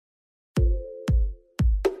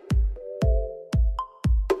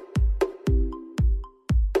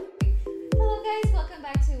Hello guys, welcome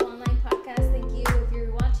back to Online Podcast. Thank you if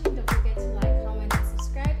you're watching. Don't forget to like, comment, and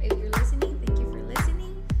subscribe. If you're listening, thank you for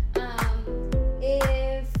listening.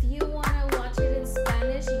 If you want to watch it in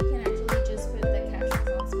Spanish, you can actually just put the captions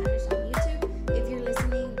on Spanish on YouTube. If you're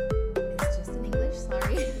listening, it's just in English,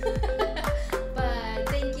 sorry. But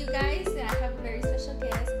thank you guys. I have a very special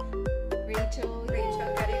guest,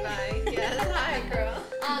 RachelGaribay. Yes, hi girl.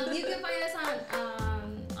 You can find us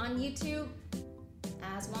on YouTube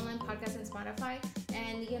as Online Podcast and Spotify,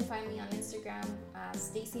 and you can find me on Instagram,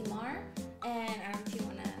 Stacy Mar. And I don't know if you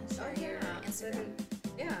want to share your Instagram.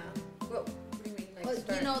 Yeah. Well, what do you mean?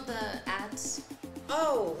 You know the ads.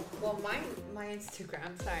 Oh, well, my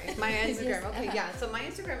Instagram. Sorry, my Instagram. Yes, Okay, yeah. So my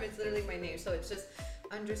Instagram is literally my name, so it's just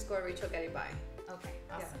 _RachelGaribay. Okay,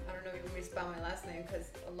 awesome. Yeah, I don't know if you want me to spell my last name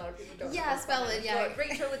because a lot of people don't. Yeah, spell it. Yeah. So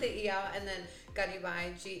Rachel with the E out, and then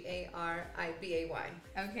Garibay, Garibay.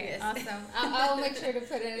 Okay, yes. awesome. I'll make sure to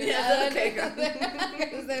put it in. Yeah, okay, girl.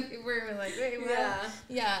 Because then people were like, wait, what?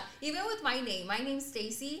 Yeah. Even with my name's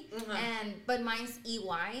Stacy, but mine's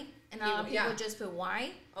EY, and a lot of people just put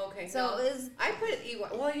Y. Okay. So I put EY.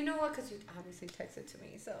 Well, you know what? Because you obviously texted to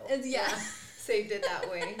me, so yeah. Saved it that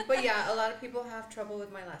way. But yeah, a lot of people have trouble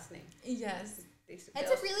with my last name. Yes. It's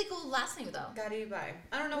a really cool last name, though. Garibay.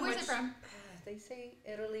 I don't know where's it from. They say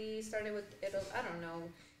Italy, started with Italy. I don't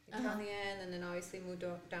know, Italian, and then obviously moved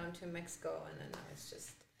down to Mexico, and then now it's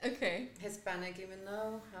just Hispanic. Even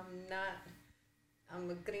though I'm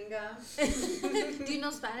a gringa. Do you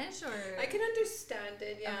know Spanish or? I can understand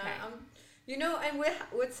it. Yeah. Okay. And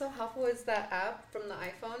what's so helpful is that app from the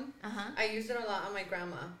iPhone. I use it a lot on my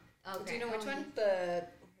grandma. Okay. Do you know which one? The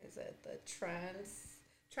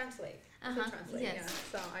Translate. Translate. Yes. Yeah.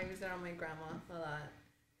 So I use it on my grandma a lot.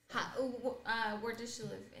 Where does she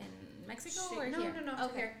live? In Mexico or no, here? No. Okay.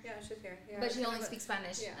 She's here. Yeah, she's here. Yeah, but she only speaks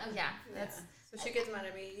Spanish. Yeah. Oh, yeah. So she gets mad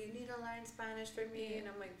at me. You need to learn Spanish for me, and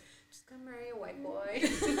I'm like, just gonna marry a white boy.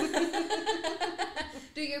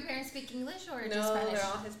 Do your parents speak English or no, just Spanish? No, they're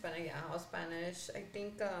all Hispanic. Yeah, all Spanish. I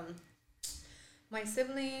think my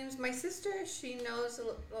siblings, my sister, she knows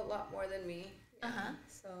a lot more than me. Yeah,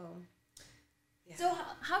 So. Yeah. So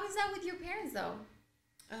how is that with your parents though?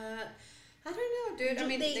 I don't know, dude. I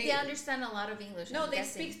mean, they understand a lot of English. No, they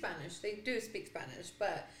speak Spanish. They do speak Spanish,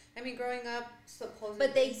 but I mean, growing up, supposedly.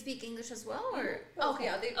 But they speak English as well, or okay,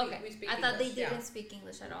 yeah, we speak. I thought English, they didn't speak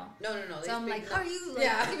English at all. No. So I'm like, how are you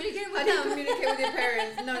communicating with them? How do you communicate with your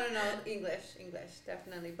parents? No. English,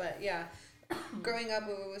 definitely. But yeah, growing up,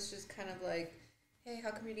 it was just kind of like, hey,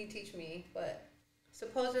 how come you didn't teach me? But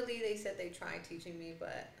supposedly they said they tried teaching me,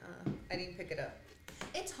 but I didn't pick it up.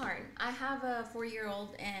 It's hard. I have a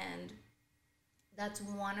 4-year-old, and that's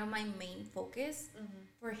one of my main focus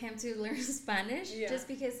for him to learn Spanish. Yeah. Just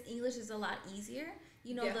because English is a lot easier.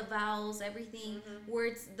 You know, the vowels, everything.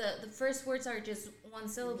 Words, the first words are just one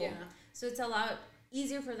syllable. Yeah. So it's a lot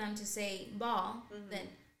easier for them to say ball than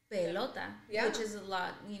pelota, which is a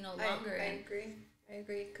lot, longer. I agree.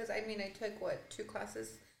 Because, I mean, I took, 2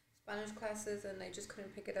 classes, Spanish classes, and I just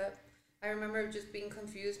couldn't pick it up. I remember just being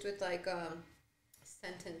confused with,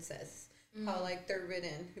 sentences, how, they're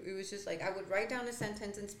written. It was just, I would write down a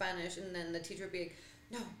sentence in Spanish, and then the teacher would be like,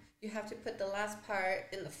 no, you have to put the last part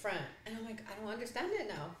in the front. And I'm like, I don't understand it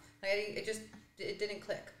now. It didn't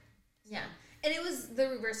click. Yeah. And it was the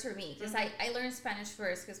reverse for me, because I learned Spanish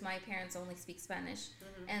first, because my parents only speak Spanish.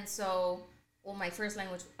 And so, my first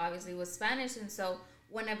language obviously was Spanish, and so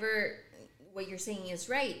whenever what you're saying is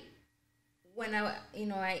right, when I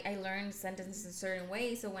learned sentences in a certain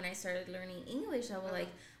way, so when I started learning English, I was like,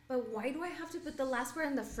 but why do I have to put the last word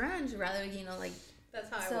in the front rather, That's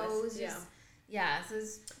how so I was. It was just,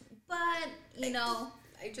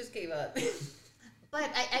 I just gave up.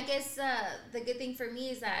 But I guess the good thing for me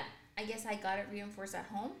is that I guess I got it reinforced at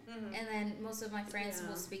home, and then most of my friends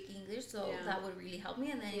will speak English, so that would really help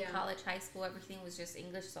me. And then in college, high school, everything was just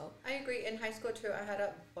English. So I agree. In high school too, I had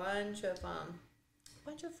a bunch of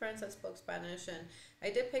friends that spoke Spanish, and I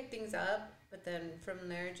did pick things up, but then from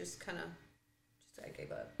there, I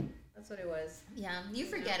gave up. That's what it was. Yeah, you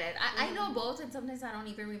forget it. I know both, and sometimes I don't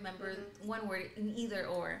even remember one word in either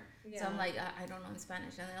or. Yeah. So I'm like, I don't know in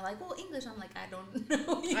Spanish, and they're like, well, English. I'm like, I don't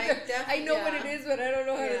know either. I know what it is, but I don't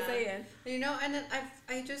know how to say it. And then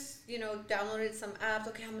I just downloaded some apps.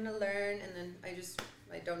 Okay, I'm gonna learn, and then I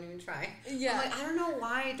don't even try. Yeah. I'm like, I don't know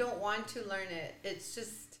why I don't want to learn it. It's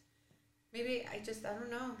just maybe I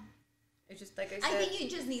don't know. It's just like I said. I think you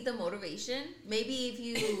just need the motivation. Maybe if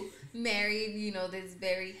you married, this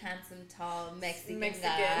very handsome, tall Mexican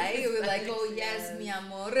guy, you would like, oh yes, mi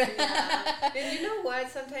amor. Yeah. And you know what?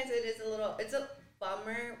 Sometimes it's a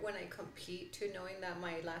bummer when I compete to knowing that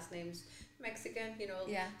my last name's Mexican.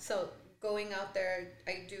 Yeah. So going out there,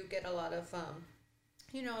 I do get a lot of,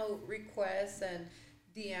 requests and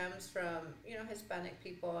DMs from, Hispanic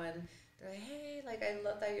people, and they're like, hey, like, I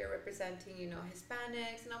love that you're representing,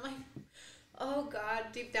 Hispanics, and I'm like, oh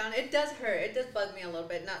God, deep down, it does hurt. It does bug me a little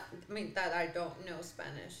bit. That I don't know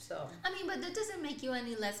Spanish, so. I mean, but that doesn't make you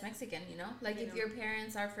any less Mexican, Like if your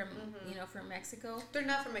parents are from, from Mexico. They're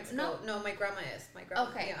not from Mexico. No, my grandma is. My grandma.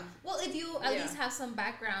 Okay. Yeah. Well, if you at least have some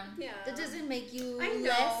background, that doesn't make you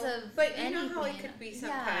less of but you anything, know how it could be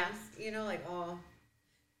sometimes. Like, oh,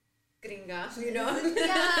 gringa,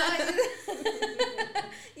 Yeah.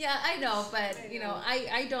 Yeah, I know, but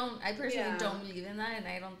I personally don't believe in that, and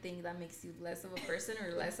I don't think that makes you less of a person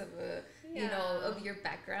or less of a of your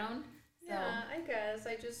background. So. Yeah, I guess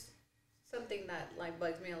I just something that like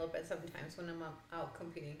bugs me a little bit sometimes when I'm out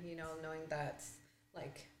competing. Knowing that's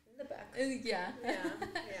like in the back. Yeah. Yeah.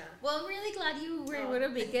 Well, I'm really glad you were able to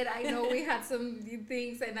make it. I know we had some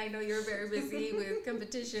things, and I know you're very busy with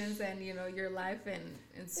competitions and your life and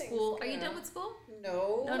school. Thanks, are you done with school?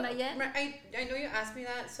 No, not yet. I know you asked me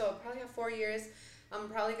that, so I'll probably have 4 years. I'm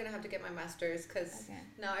probably gonna have to get my master's because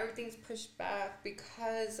now everything's pushed back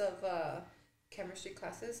because of chemistry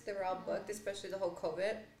classes. They were all booked, especially the whole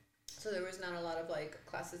COVID, so there was not a lot of like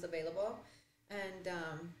classes available, and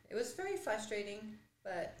it was very frustrating.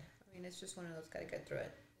 But I mean, it's just one of those. Gotta get through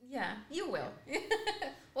it. Yeah, you will.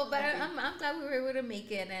 Well, but I'm glad we were able to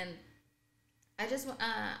make it, and I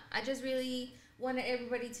just really wanted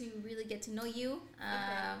everybody to really get to know you,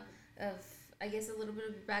 of I guess a little bit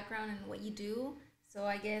of your background and what you do. So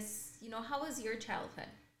I guess how was your childhood?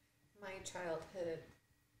 My childhood.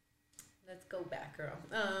 Let's go back, girl.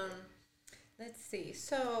 Let's see.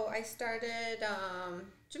 So I started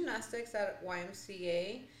gymnastics at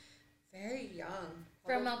YMCA very young.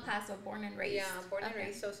 From El Paso, born and raised. Yeah, born and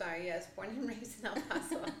raised. So sorry. Yes, born and raised in El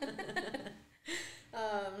Paso.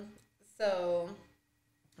 So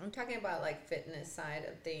I'm talking about like fitness side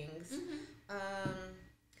of things. Mm-hmm.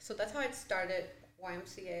 So that's how I started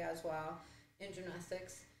YMCA as well in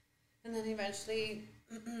gymnastics, and then eventually.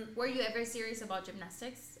 Were you ever serious about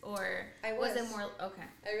gymnastics, or was it more okay?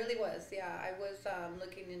 I really was. Yeah, I was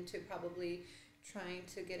looking into probably trying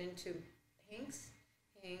to get into Hanks,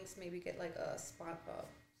 maybe get like a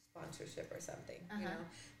sponsorship or something,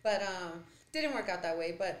 But didn't work out that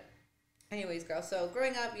way. But anyways, girl. So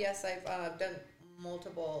growing up, yes, I've done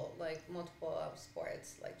multiple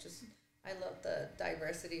sports. Like just I love the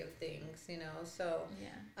diversity of things, So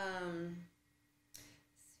yeah.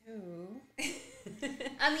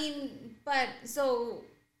 I mean, but so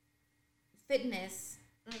fitness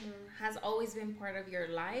has always been part of your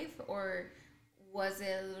life, or was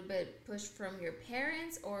it a little bit pushed from your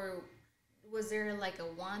parents, or was there like a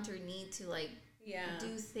want or need to like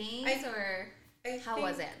do things, how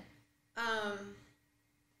was it? I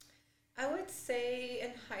would say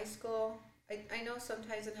in high school, I know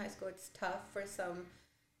sometimes in high school it's tough for some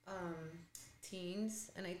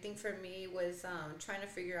teens, and I think for me was trying to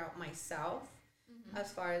figure out myself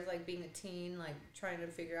as far as like being a teen, like trying to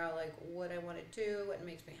figure out like what I want to do, what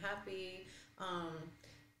makes me happy.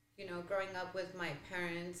 Growing up with my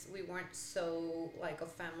parents, we weren't so like a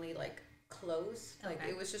family like close. Like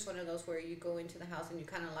it was just one of those where you go into the house and you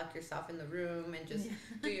kind of lock yourself in the room and just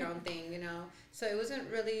do your own thing, So it wasn't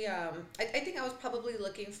really. I think I was probably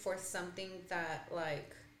looking for something that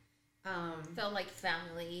like. Felt like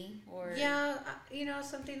family, or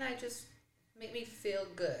something that just made me feel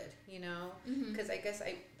good, because I guess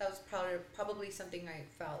that was probably something I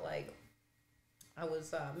felt like I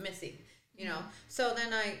was missing, So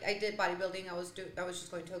then I did bodybuilding. I was just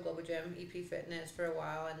going to a global gym, EP Fitness, for a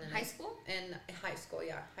while, and then high school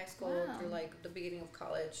through like the beginning of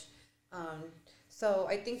college. So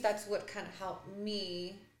I think that's what kind of helped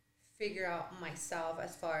me figure out myself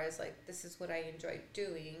as far as like this is what I enjoy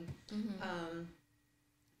doing.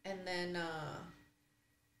 And then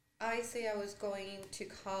I say I was going to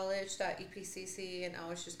college at EPCC, and I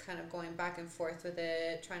was just kind of going back and forth with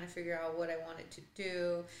it, trying to figure out what I wanted to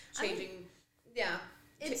do, changing.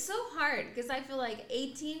 It's so hard because I feel like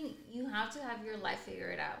 18, you have to have your life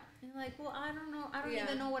figured out. You're like, well, I don't know. I don't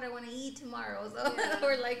even know what I want to eat tomorrow. So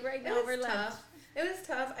or like right now for lunch. It was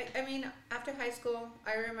tough. I mean, after high school,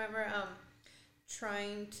 I remember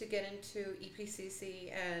trying to get into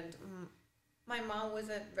EPCC, and my mom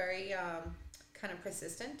wasn't very kind of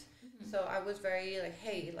persistent. So I was very like,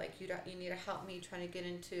 hey, like you need to help me trying to get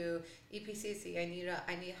into EPCC.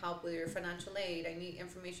 I need help with your financial aid. I need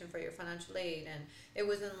information for your financial aid. And it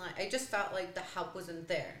wasn't like, I just felt like the help wasn't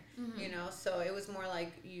there, you know? So it was more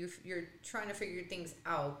like you're trying to figure things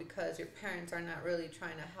out because your parents are not really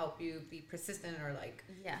trying to help you be persistent or like,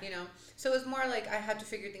 you know? So it was more like I had to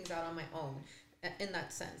figure things out on my own in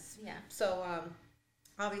that sense. Yeah. So,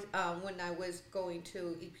 when I was going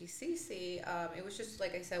to EPCC, it was just,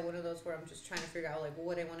 like I said, one of those where I'm just trying to figure out, like,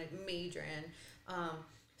 what I want to major in.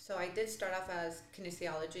 So I did start off as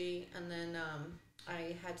kinesiology, and then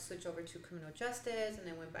I had switched over to criminal justice, and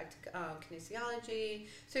then went back to kinesiology.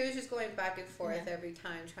 So it was just going back and forth every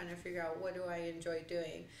time, trying to figure out what do I enjoy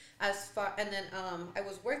doing. And then I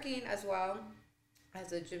was working as well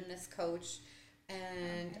as a gymnast coach,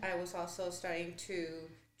 and I was also starting to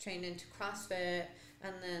train into CrossFit.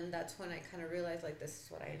 And then that's when I kind of realized, like, this is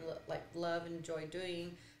what I love and enjoy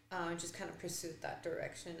doing. Just kind of pursued that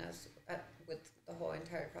direction with the whole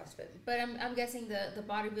entire CrossFit. But I'm guessing the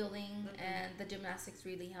bodybuilding and the gymnastics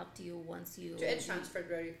really helped you once you... It transferred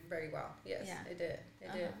very, very well. Yes, it did.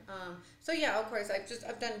 It did. So, yeah, of course,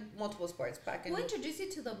 I've done multiple sports back in... Who introduced you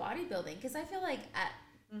to the bodybuilding? Because I feel like at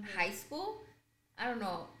high school, I don't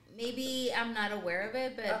know, maybe I'm not aware of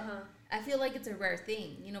it, but... I feel like it's a rare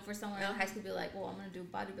thing, you know, for someone in high school to be like, well, I'm going to do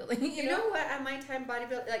bodybuilding. You know what? At my time,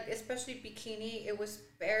 bodybuilding, like, especially bikini, it was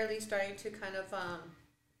barely starting to kind of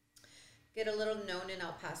get a little known in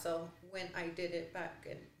El Paso when I did it back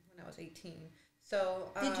when I was 18.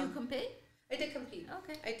 So... did you compete? I did compete.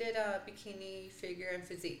 Okay. I did bikini, figure, and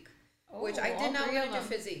physique, which I did not want to do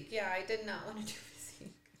physique. Yeah, I did not want to do physique.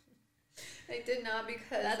 I did not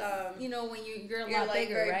because that's, you know, when you're a lot like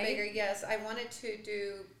bigger, very right? Bigger, yes. I wanted to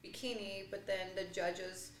do bikini, but then the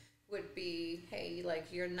judges would be, hey, like,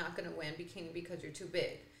 you're not gonna win bikini because you're too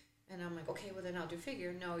big. And I'm like, okay, well then I'll do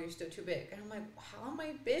figure. No, you're still too big. And I'm like, how am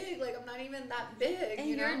I big? Like, I'm not even that big. And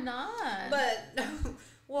you know? You're not. But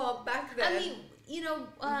well, back then. I mean, you know,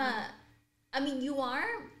 I mean, you are,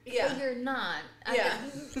 but you're not.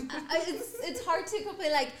 It's hard to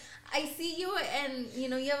complain. Like, I see you, and you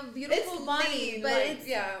know you have a beautiful body, lean, but like,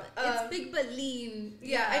 it's big but lean.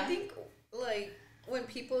 Yeah, I think like when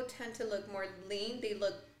people tend to look more lean, they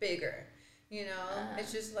look bigger. You know,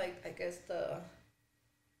 it's just like, I guess I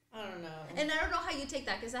don't know. And I don't know how you take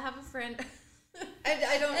that, because I have a friend.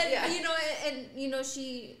 I don't. And, you know, and you know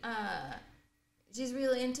she's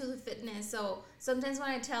really into the fitness. So sometimes when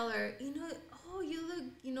I tell her, you know, oh, you look,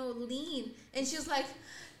 you know, lean, and she's like,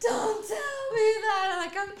 don't tell me that.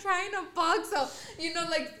 Like, I'm trying to bulk. So, you know,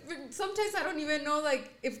 like, sometimes I don't even know,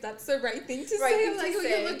 like, if that's the right thing to say. Like,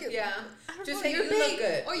 you look, just say you look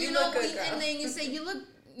good. Or, you know, look good, and then you say you look,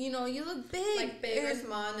 you know, you look big. Like, big or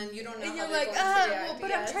small, and you don't know and how you're like, well,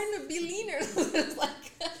 but I'm trying to be leaner. It's like,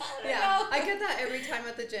 I get that every time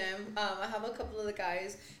at the gym. I have a couple of the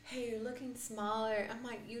guys, hey, you're looking smaller. I'm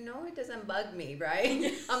like, you know, it doesn't bug me,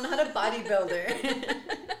 right? I'm not a bodybuilder.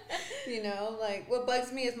 You know, like, what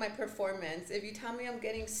bugs me is my performance. If you tell me I'm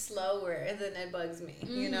getting slower, then it bugs me,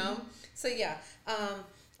 you know? So, yeah.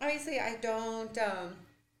 Obviously, I don't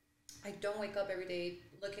wake up every day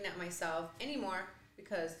looking at myself anymore,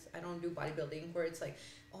 because I don't do bodybuilding where it's like,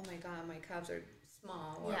 oh my God, my calves are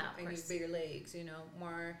small, or I need bigger legs, you know,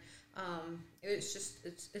 more. It's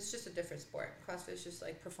just a different sport. CrossFit is just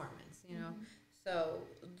like performance, you know? So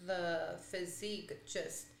the physique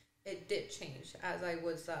it did change as I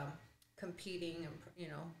was competing and, you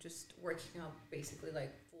know, just working out basically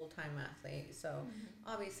like full-time athlete. So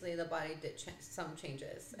obviously the body did some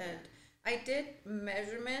changes. And I did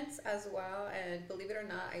measurements as well, and believe it or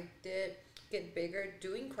not, I did get bigger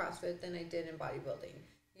doing CrossFit than I did in bodybuilding.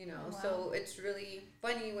 You know, so it's really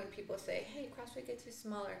funny when people say, hey, CrossFit gets you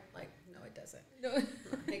smaller. Like, no, it doesn't. No.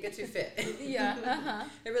 It gets you fit.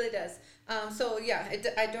 It really does. So, yeah,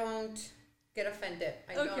 I don't get offended.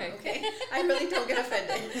 I don't, okay? I really don't get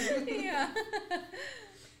offended.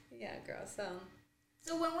 Yeah, girl,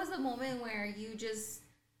 So when was the moment where you just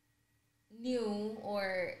knew,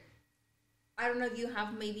 or I don't know if you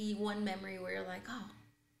have maybe one memory where you're like, oh,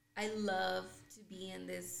 I love to be in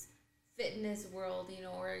this fitness world, you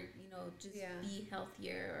know, or, you know, just be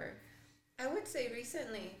healthier? Or I would say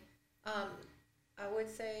recently, I would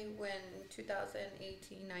say when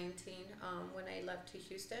 2018, 19, when I left to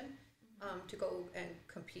Houston to go and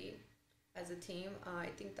compete as a team, I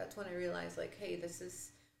think that's when I realized, like, hey, this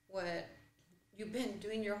is what you've been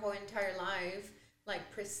doing your whole entire life.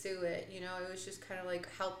 Like, pursue it, you know. It was just kind of like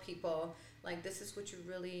help people. Like, this is what you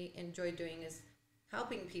really enjoy doing, is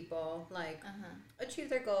helping people, like, achieve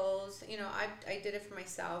their goals. You know, I did it for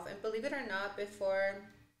myself. And believe it or not, before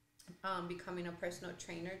becoming a personal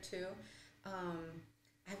trainer too,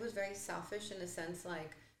 I was very selfish in the sense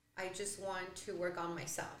like I just want to work on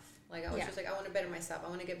myself. Like I was just like, I want to better myself. I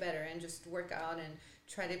want to get better and just work out and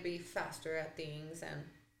try to be faster at things. And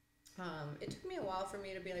it took me a while for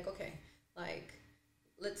me to be like, okay, like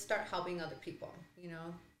let's start helping other people, you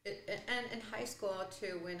know. And in high school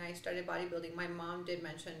too, when I started bodybuilding, my mom did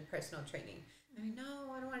mention personal training. I mean,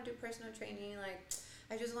 no, I don't want to do personal training. Like,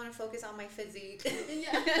 I just want to focus on my physique.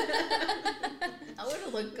 Yeah. I want to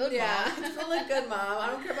look good, Mom. I just want to look good, Mom. I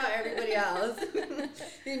don't care about everybody else.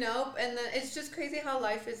 You know? And then it's just crazy how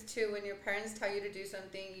life is, too. When your parents tell you to do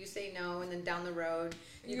something, you say no, and then down the road,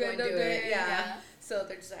 you go and do it. Yeah. So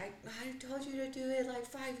they're just like, I told you to do it like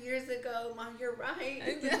 5 years ago, Mom, you're right.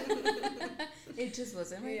 It just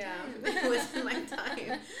wasn't my time. It wasn't my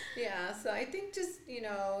time. Yeah. So I think just, you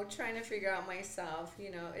know, trying to figure out myself,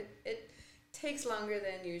 you know, it takes longer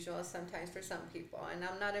than usual sometimes for some people, and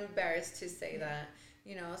I'm not embarrassed to say that,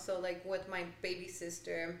 you know. So like with my baby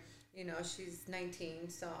sister, you know, she's 19,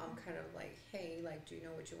 so I'm kind of like, hey, like, do you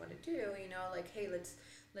know what you want to do, you know, like, hey, let's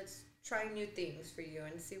try new things for you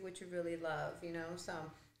and see what you really love, you know. So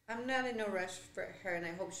I'm not in no rush for her, and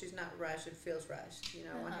I hope she's not rushed and feels rushed, you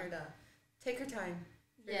know. I want her to take her time,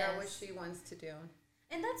 figure out what she wants to do.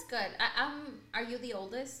 And that's good. Are you the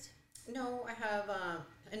oldest? No, I have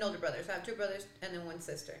an older brother. So I have 2 brothers and then 1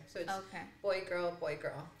 sister. So it's boy, girl, boy,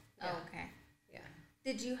 girl. Yeah. Oh, okay. Yeah.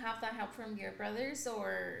 Did you have that help from your brothers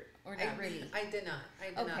or not really? I did not.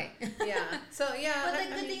 Okay. Yeah. So yeah. But like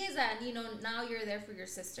the thing is that, you know, now you're there for your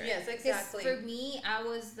sister. Yes, exactly. For me, I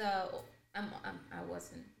was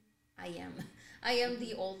I am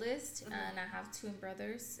the oldest, and I have twin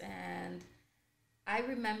brothers, and I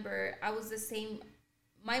remember I was the same.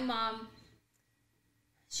 My mom,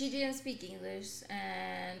 she didn't speak English,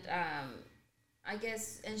 and I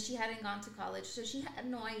guess, and she hadn't gone to college, so she had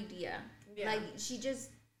no idea. Yeah. Like, she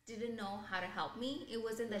just didn't know how to help me. It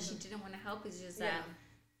wasn't that she didn't want to help, it's just that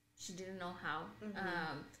she didn't know how.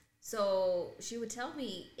 So she would tell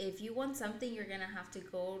me, if you want something, you're going to have to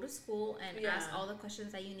go to school and ask all the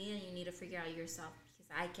questions that you need, and you need to figure out yourself, because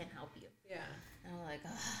I can help you. Yeah. And I'm like,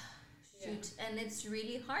 shoot. Yeah. And it's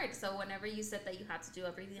really hard. So whenever you said that you had to do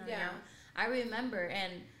everything on your own, I remember,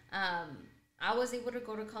 and I was able to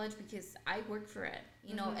go to college because I worked for it,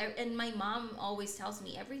 you know. And my mom always tells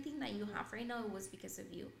me, everything that you have right now was because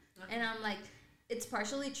of you. And I'm like, it's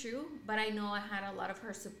partially true, but I know I had a lot of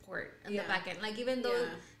her support in the back end. Like, even though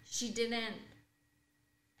she didn't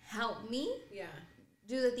help me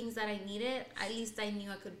do the things that I needed, at least I knew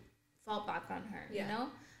I could fall back on her, you know?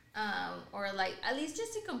 Or like, at least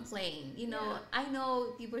just to complain, you know. I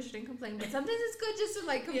know people shouldn't complain, but sometimes it's good just to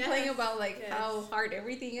like complain about like how hard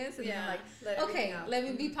everything is, and then like, okay, let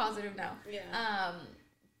me be positive now.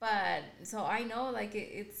 But so I know like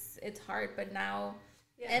it's hard, but now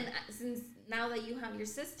and since now that you have your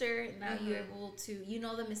sister, now you're able to, you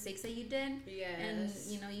know, the mistakes that you did, and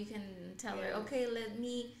you know, you can tell her, okay, let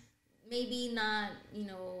me maybe not, you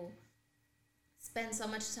know, spend so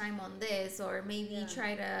much time on this, or maybe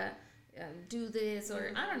try to do this,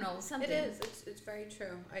 or I don't know, something. It is. It's very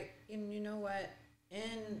true. And you know what?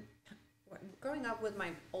 Growing up with my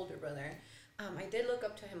older brother, I did look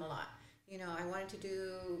up to him a lot. You know, I wanted to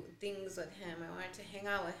do things with him. I wanted to hang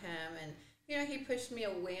out with him, and you know, he pushed me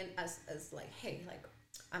away as like, hey, like,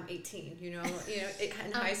 I'm 18, you know,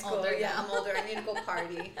 in high school. Older, I'm older. I need to go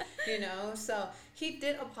party, you know. So he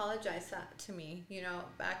did apologize that to me, you know,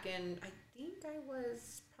 back in, I think I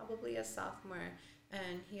was probably a sophomore,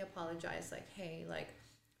 and he apologized, like, hey, like,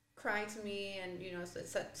 cried to me, and you know,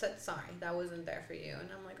 said sorry, that wasn't there for you. And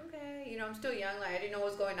I'm like, okay, you know, I'm still young, like, I didn't know what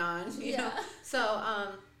was going on, you know. So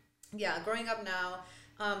growing up now,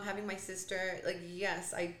 having my sister, like,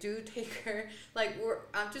 yes, I do take her, like,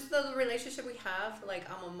 just the relationship we have, like,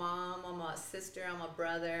 I'm a mom, I'm a sister, I'm a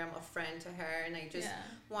brother, I'm a friend to her, and I just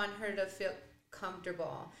want her to feel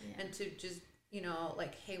comfortable and to just, you know,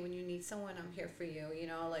 like, hey, when you need someone, I'm here for you, you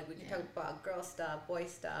know, like, we can talk about girl stuff, boy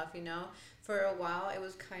stuff, you know. For a while, it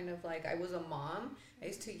was kind of like I was a mom. I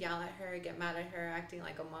used to yell at her, get mad at her, acting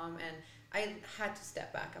like a mom, and I had to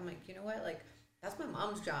step back. I'm like, you know what, like, that's my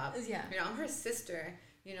mom's job. You know, I'm her sister,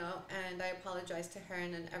 you know, and I apologized to her,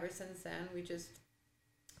 and then ever since then, we just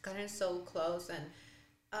gotten so close. And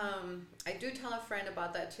I do tell a friend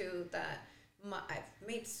about that too, that I've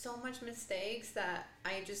made so much mistakes that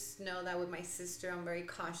I just know that with my sister, I'm very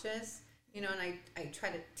cautious, you know, and I try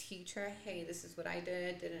to teach her, hey, this is what I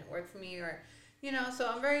didn't work for me, or, you know, so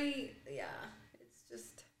I'm very, it's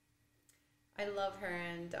just, I love her,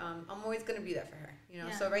 and I'm always going to be there for her, you know.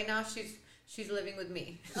 So right now she's living with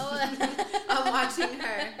me. I'm watching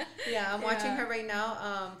her. I'm watching her right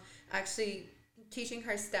now. actually teaching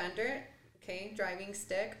her standard, okay, driving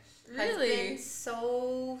stick, has been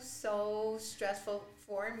so stressful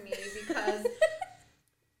for me because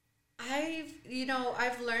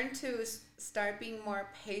I've learned to start being more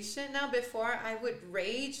patient now. Before I would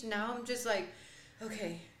rage. Now I'm just like,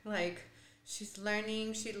 okay, like she's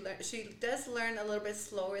learning. She does learn a little bit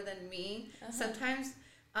slower than me. Sometimes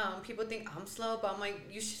people think I'm slow, but I'm like,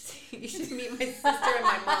 you should meet my sister and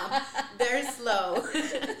my mom. They're slow.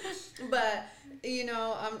 But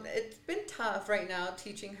it's been tough right now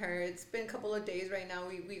teaching her. It's been a couple of days right now.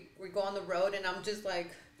 We go on the road and I'm just like,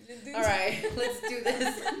 all right, let's do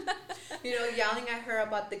this. Yelling at her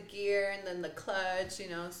about the gear and then the clutch,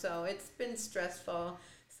 so it's been stressful.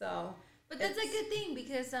 So, but that's a good thing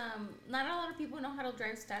because not a lot of people know how to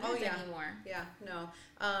drive standards anymore. Yeah, no.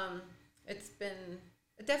 It's been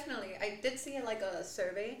definitely. I did see like a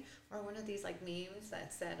survey or one of these like memes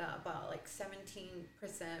that said about like 17%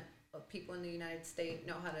 of people in the United States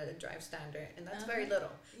know how to drive standard, and that's very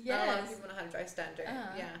little. Yes. Not a lot of people know how to drive standard.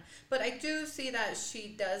 Yeah, but I do see that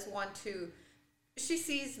she does want to. She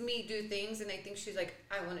sees me do things, and I think she's like,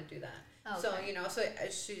 I want to do that. Okay. So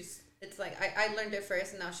it's like I learned it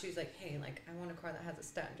first, and now she's like, hey, like I want a car that has a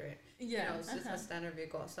standard. Yeah, it's just a standard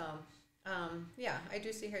vehicle. So, I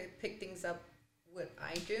do see her pick things up what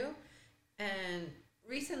I do, and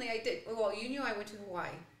recently I did. Well, I went to Hawaii.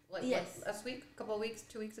 Last week, a couple of weeks,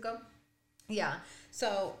 2 weeks ago. Yeah.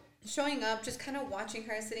 So showing up, just kind of watching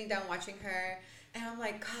her, sitting down, watching her. And I'm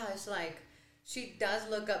like, gosh, like, she does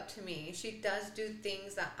look up to me. She does do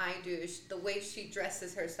things that I do. The way she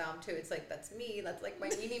dresses herself, too. It's like, that's me. That's like my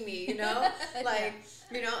mini-me, Like,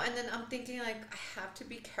 and then I'm thinking, like, I have to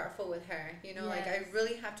be careful with her. Like, I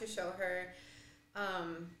really have to show her,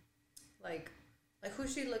 like who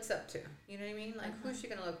she looks up to, you know what I mean? Like who's she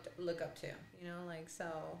gonna look up to, like so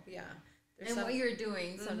yeah. And what you're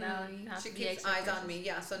doing, so now you have she to keeps eyes on me,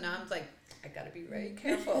 yeah. So now I'm like, I gotta be very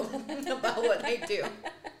careful about what I do.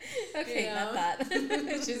 Okay, not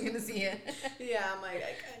that. She's gonna see it. Yeah, I'm like,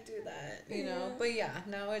 I can't do that, But yeah,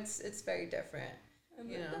 no, it's very different.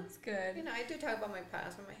 That's good. I do talk about my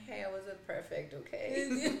past. I'm like, hey, I wasn't perfect, okay?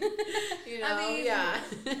 I mean, yeah.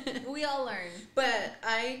 We all learn. But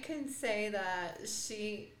I can say that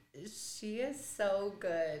she is so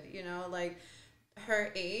good, like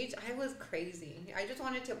her age, I was crazy. I just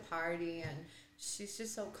wanted to party, and she's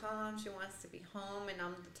just so calm. She wants to be home, and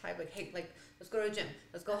I'm the type like, hey, like, let's go to the gym.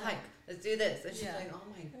 Let's go hike. Let's do this. And she's like, oh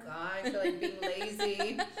my God, I feel like being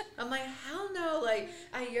lazy. I'm like, hell no. Like,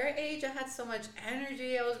 at your age, I had so much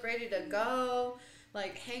energy. I was ready to go.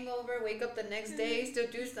 Like, hangover, wake up the next day, still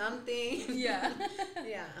do something. Yeah.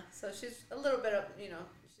 Yeah. So she's a little bit of,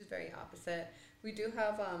 she's very opposite. We do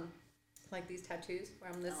have, like, these tattoos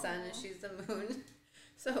where I'm the sun and she's the moon.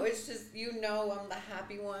 So it's just, I'm the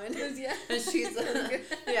happy one. Yeah. And she's she's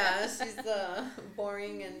the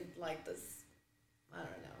boring and like this, I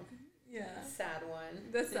don't know. Yeah. Sad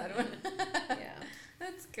one. The sad one. Yeah.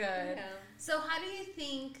 That's good. Yeah. So how do you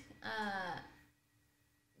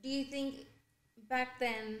think back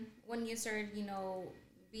then when you started,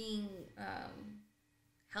 being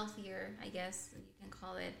healthier, I guess you can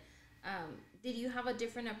call it, did you have a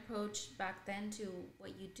different approach back then to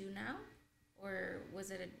what you do now? Or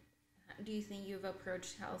was it do you think you've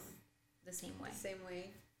approached health the same way? The same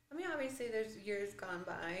way. I mean, obviously there's years gone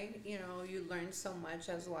by, you learn so much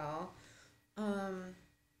as well.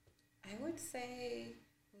 I would say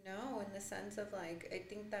no, in the sense of like, I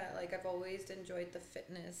think that like I've always enjoyed the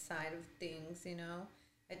fitness side of things,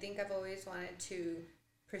 I think I've always wanted to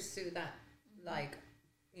pursue that like,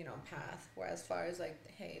 path where as far as like,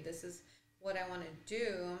 hey, this is what I want to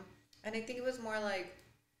do. And I think it was more like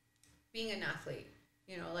being an athlete,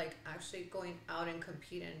 like actually going out and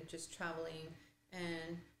competing, just traveling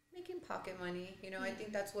and making pocket money. I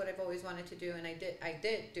think that's what I've always wanted to do, and I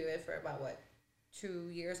did do it for about 2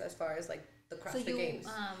 years as far as like the CrossFit Games.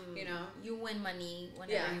 You win money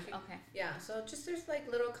whenever. Okay. Yeah. So just there's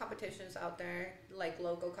like little competitions out there, like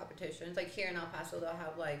local competitions. Like here in El Paso, they'll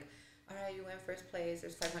have like, all right, you win first place.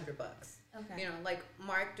 There's $500. Okay. Like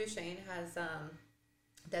Mark Duchesne has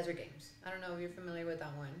Desert Games. I don't know if you're familiar with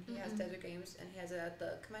that one. He has Desert Games, and he has it at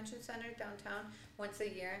the convention center downtown once a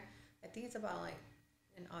year. I think it's about like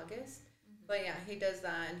in August. But yeah, he does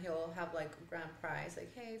that, and he'll have like a grand prize,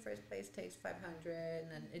 like, hey, first place takes $500,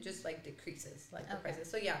 and then it just like decreases like the prices.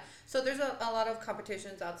 So yeah, so there's a lot of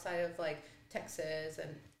competitions outside of like Texas,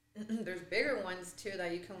 and there's bigger ones too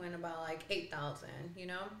that you can win about like $8,000.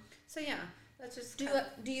 So yeah, that's just.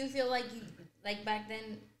 Do you feel like you like back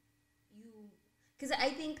then? Because I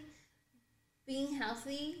think being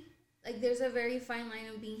healthy, like there's a very fine line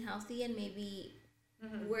of being healthy and maybe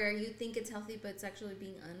where you think it's healthy, but it's actually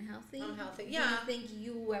being unhealthy. Unhealthy, yeah. Do you think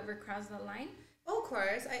you ever cross the line? Oh, of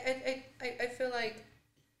course. I feel like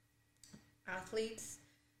athletes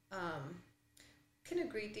can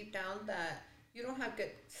agree deep down that you don't have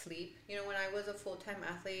good sleep. You know, when I was a full-time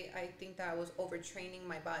athlete, I think that I was overtraining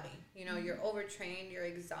my body. You know, you're overtrained, you're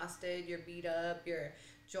exhausted, you're beat up, your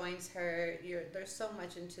joints hurt. There's so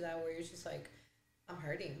much into that where you're just like, I'm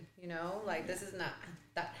hurting, you know, like this is not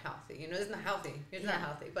that healthy, you know, it's not healthy, it's not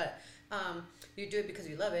healthy, but you do it because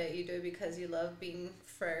you love it, you do it because you love being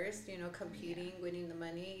first, you know, competing, winning the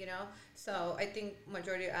money, you know. So I think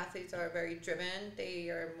majority of athletes are very driven, they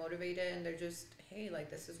are motivated, and they're just, hey, like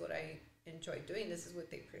this is what I enjoy doing, this is what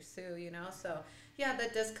they pursue, you know. So yeah,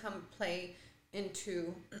 that does play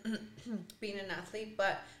into being an athlete,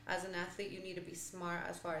 but as an athlete you need to be smart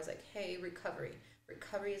as far as like, hey, recovery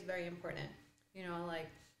is very important. You know, like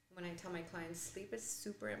when I tell my clients, sleep is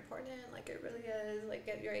super important. Like it really is. Like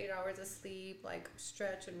get your 8 hours of sleep, like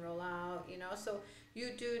stretch and roll out, you know. So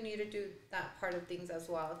you do need to do that part of things as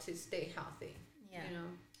well to stay healthy. Yeah. You know.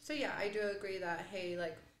 So yeah, I do agree that, hey,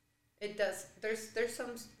 like it does, there's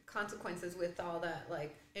some consequences with all that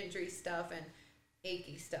like injury stuff and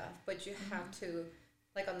achy stuff. But you have to,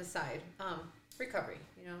 like on the side, recovery,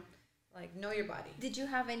 you know, like know your body. Did you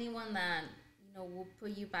have anyone that will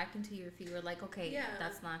put you back into your feet? Or like, okay,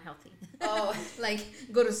 that's not healthy. Oh, like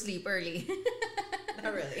go to sleep early.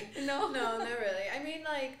 Not really. No, not really. I mean,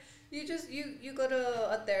 like you just you go to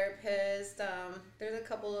a therapist. There's a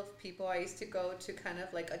couple of people I used to go to kind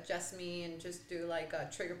of like adjust me and just do like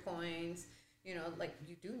trigger points. You know, like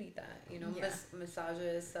you do need that. You know,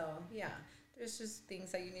 massages. So yeah, there's just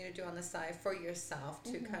things that you need to do on the side for yourself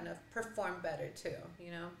to kind of perform better too.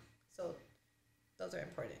 You know, so those are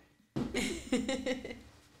important.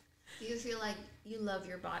 Do you feel like you love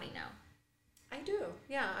your body now? I do.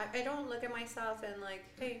 Yeah. I don't look at myself and like,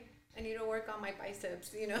 hey, I need to work on my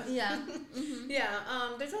biceps, you know? Yeah. Yeah.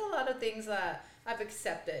 There's a lot of things that I've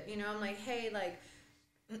accepted, you know? I'm like, hey, like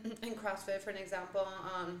in CrossFit, for an example,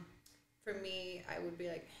 for me, I would be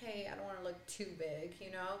like, hey, I don't want to look too big,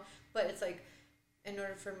 you know? But it's like, in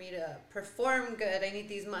order for me to perform good, I need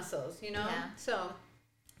these muscles, you know? Yeah. So,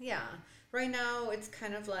 yeah. Right now, it's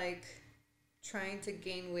kind of like trying to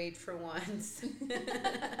gain weight for once.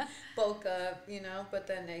 Bulk up, you know? But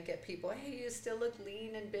then I get people, hey, you still look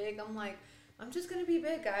lean and big. I'm like, I'm just going to be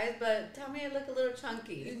big, guys, but tell me I look a little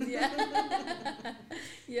chunky. Yeah.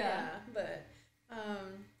 Yeah. But,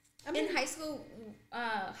 I mean, in high school,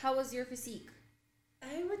 how was your physique?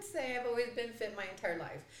 I would say I've always been fit my entire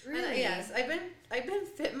life. Really? And, yes, I've been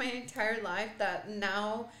fit my entire life. That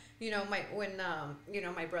now, you know,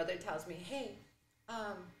 my brother tells me, hey,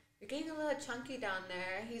 you're getting a little chunky down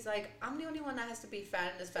there. He's like, I'm the only one that has to be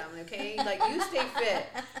fat in this family, okay? Like, you stay fit.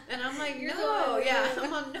 And I'm like, no,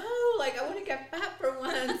 I'm like, no, like, I want to get fat for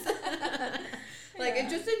once. Like, and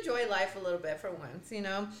just enjoy life a little bit for once, you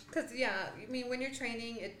know? Because, I mean, when you're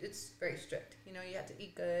training, it's very strict. You know, you have to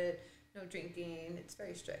eat good, no drinking. It's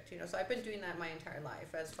very strict, you know? So I've been doing that my entire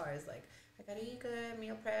life as far as, like, I got to eat good,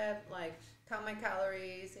 meal prep, like, count my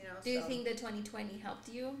calories, you know? Do you think that 2020 helped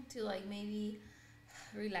you to, like, maybe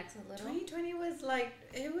relax a little? 2020 was like,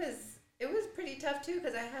 it was pretty tough too,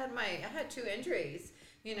 because I had 2 injuries,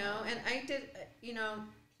 you know, and I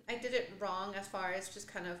did it wrong as far as just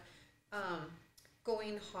kind of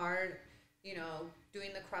going hard, you know,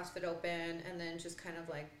 doing the CrossFit Open, and then just kind of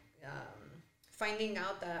like finding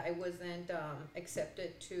out that I wasn't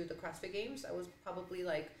accepted to the CrossFit Games. I was probably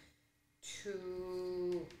like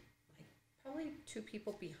probably 2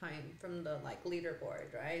 people behind from the like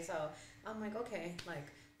leaderboard, right? So I'm like, okay,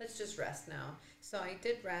 like let's just rest now. So I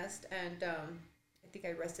did rest, and I think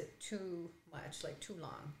I rested too much, like too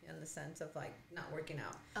long, in the sense of like not working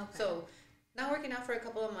out. Okay. So not working out for a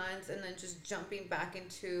couple of months, and then just jumping back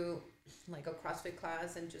into like a CrossFit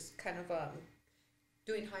class and just kind of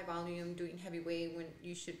doing high volume, doing heavy weight when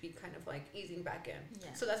you should be kind of like easing back in.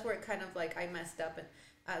 Yeah. So that's where it kind of like I messed up, and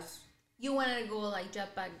as you wanted to go like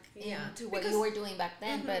jump back into what you were doing back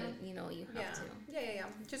then, but you know you have to. Yeah.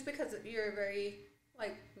 Just because you're very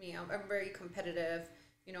like me, I'm very competitive.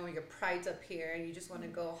 You know, your pride's up here, and you just want to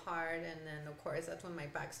go hard. And then of course that's when my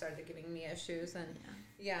back started giving me issues, and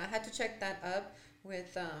I had to check that up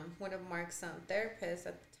with one of Mark's therapists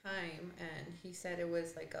at the time, and he said it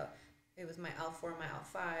was like it was my L4, my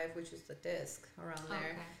L5, which is the disc around there.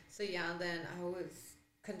 Okay. So then I was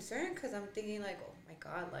concerned, because I'm thinking like, oh my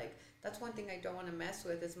God, like that's one thing I don't want to mess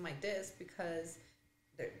with is my disc, because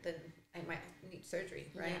then I might need surgery,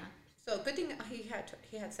 right? Yeah. So good thing he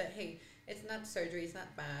had said, hey, it's not surgery, it's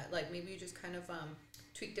not bad. Like maybe you just kind of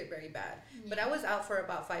tweaked it very bad. Yeah. But I was out for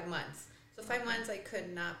about 5 months. So 5 months I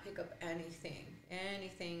could not pick up anything,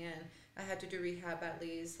 and I had to do rehab at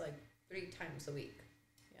least like 3 times a week.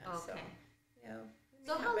 Yeah. Okay.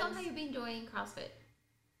 So how long have you been doing CrossFit?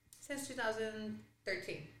 Since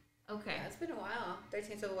 2013. Okay. Yeah, it's been a while.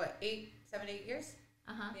 13, so what, 7, 8 years?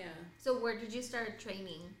 Uh-huh. Yeah. So where did you start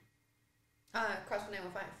training? CrossFit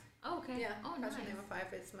 915. Oh, okay. Yeah. Oh, CrossFit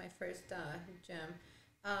 915 is my first gym.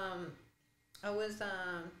 I was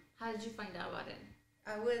How did you find out about it?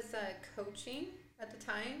 I was coaching at the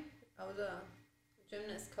time. I was a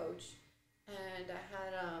gymnast coach, and I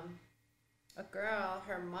had a girl.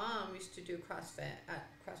 Her mom used to do CrossFit at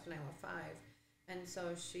CrossFit 915. And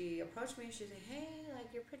so she approached me and she's like, hey, like,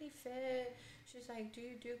 you're pretty fit. She's like, do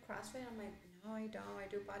you do CrossFit? I'm like, no, I don't. I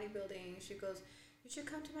do bodybuilding. She goes, you should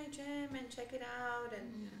come to my gym and check it out.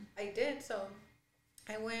 And I did. So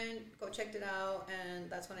I went, checked it out. And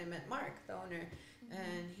that's when I met Mark, the owner. Mm-hmm.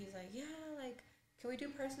 And he's like, yeah, like, can we do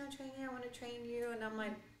personal training? I want to train you. And I'm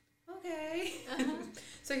like, okay. Uh-huh.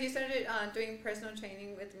 So he started doing personal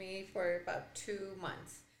training with me for about 2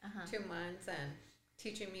 months. 2 months. And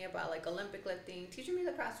teaching me about like Olympic lifting, teaching me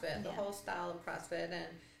the CrossFit, the whole style of CrossFit.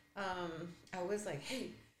 And I was like, hey,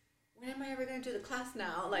 when am I ever going to do the class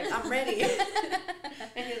now? Like, I'm ready.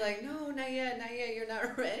 And he's like, no, not yet, you're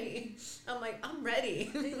not ready. I'm like, I'm ready.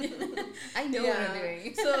 I know what I'm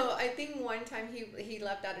doing. So I think one time he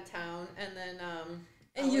left out of town, and then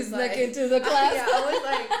and you snuck into the class. Yeah, I was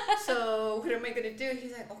like, so what am I going to do?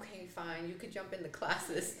 He's like, okay, fine, you could jump in the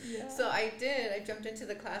classes. Yeah. So I did. I jumped into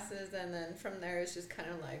the classes, and then from there it's just kind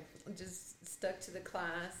of like just stuck to the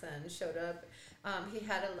class and showed up.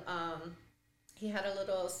 He had a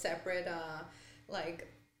little separate like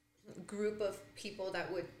group of people that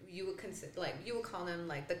you would consider, like, you would call them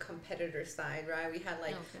like the competitor side, right? We had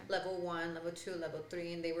like level 1, level 2, level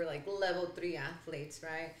 3, and they were like level 3 athletes,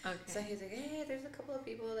 right? Okay. So he's like, hey, there's a couple of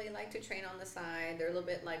people, they like to train on the side, they're a little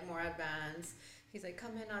bit like more advanced. He's like,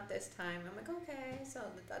 come in at this time. I'm like, okay. So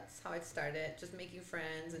that's how it started, just making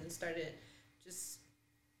friends, and started just,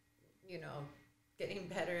 getting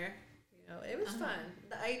better. It was fun.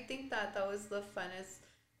 I think that was the funnest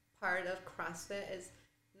part of CrossFit, is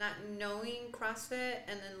not knowing CrossFit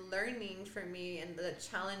and then learning for me, and the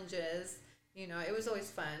challenges. It was always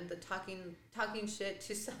fun. The talking shit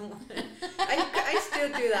to someone. I still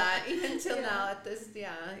do that even till now at this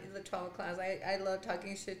in the 12 class. I love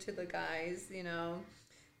talking shit to the guys.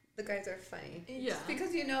 The guys are funny. Yeah. Just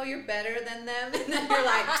because you're better than them, and then you're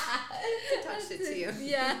like, talk shit to you.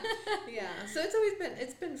 Yeah. Yeah. So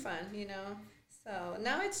it's been fun, So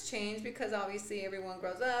now it's changed because obviously everyone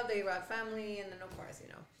grows up, they have family, and then of course,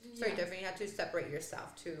 it's very different. You have to separate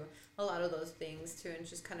yourself to a lot of those things too, and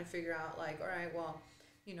just kind of figure out like, all right, well,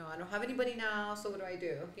 I don't have anybody now, so what do I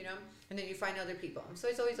do? And then you find other people. So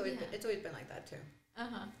it's always been like that too.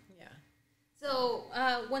 Yeah. So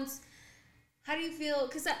how do you feel?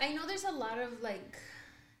 Because I know there's a lot of like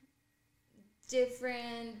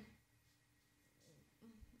different.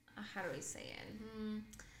 How do I say it?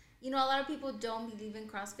 A lot of people don't believe in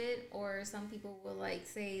CrossFit, or some people will like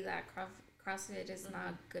say that CrossFit is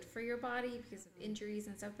not good for your body because of injuries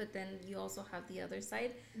and stuff. But then you also have the other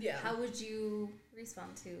side. Yeah. How would you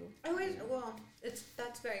respond to?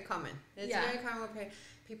 That's very common. It's very common where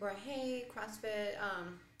people are, hey, CrossFit.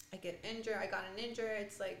 I got an injury.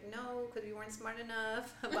 It's like, no, because you weren't smart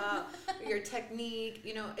enough about your technique.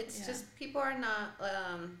 It's just people are not.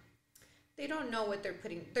 They don't know what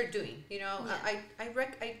they're doing.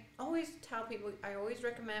 I always tell people, I always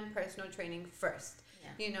recommend personal training first.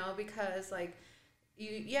 Yeah. Because like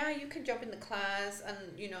you can jump in the class, and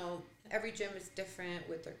every gym is different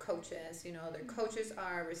with their coaches. Their coaches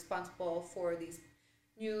are responsible for these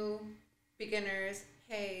new beginners.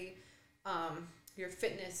 Hey, your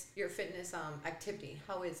fitness activity,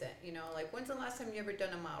 how is it? Like, when's the last time you ever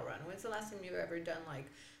done a mile run? When's the last time you've ever done like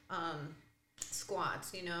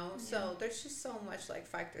squats? So there's just so much like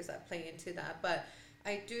factors that play into that. But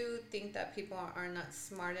I do think that people are not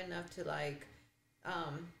smart enough to like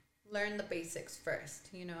learn the basics first.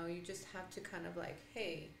 You just have to kind of like,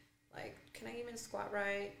 hey, like, can I even squat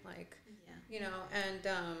right? Like, and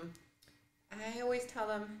I always tell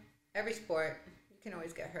them, every sport, you can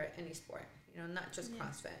always get hurt, any sport. Not just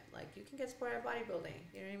CrossFit. Like, you can get sport at bodybuilding.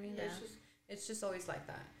 You know what I mean? Yeah. It's just always like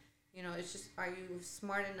that. It's just, are you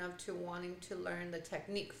smart enough to wanting to learn the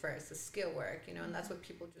technique first, the skill work, and that's what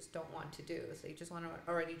people just don't want to do. So you just want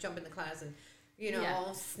to already jump in the class and,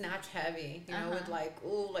 snatch heavy, with like,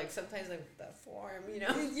 oh, like sometimes like that form,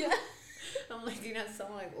 Yeah. I'm like, so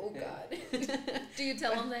I'm like, oh God. Do you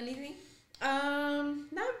tell them anything?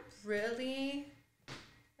 Not really.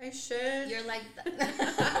 I should. You're like,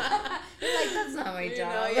 that's not my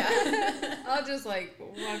job. Yeah. I'll just like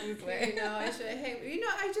walk this way. I should. Hey,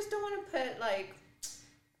 I just don't want to put like.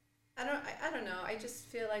 I don't know. I just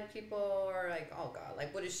feel like people are like, oh God,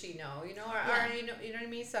 like what does she know? Or you know what I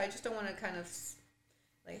mean. So I just don't want to kind of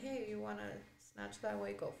like, hey, you want to snatch that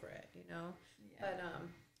way, go for it. Yeah. But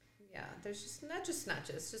yeah, there's just not just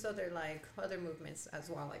snatches, just other movements as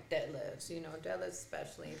well, like deadlifts. Deadlifts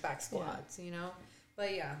especially, back squats.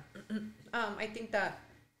 But yeah, I think that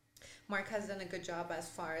Mark has done a good job as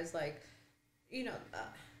far as like he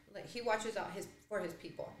watches out for his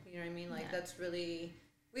people. You know what I mean? Like that's really.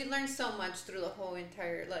 We learned so much through the whole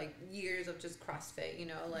entire years of just CrossFit,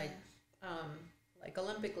 like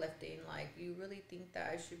Olympic lifting. Like, you really think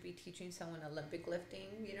that I should be teaching someone Olympic lifting?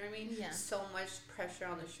 You know what I mean? Yeah. So much pressure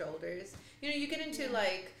on the shoulders. You get into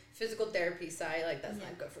physical therapy side, like that's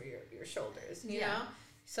not good for your shoulders. You know.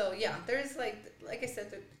 So yeah, there's like I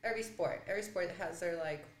said, every sport has their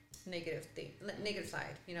negative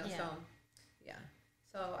side. So yeah.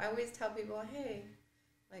 So I always tell people, hey.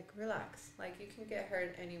 Relax. You can get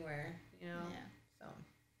hurt anywhere, Yeah.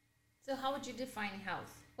 So how would you define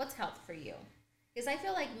health? What's health for you? Because I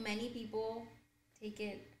feel like many people take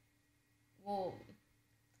it,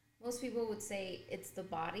 most people would say it's the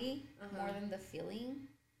body more than the feeling,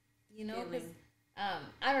 Because,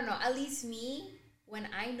 I don't know, at least me, when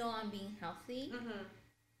I know I'm being healthy,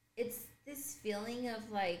 it's this feeling of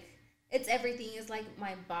it's everything is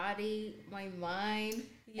my body, my mind,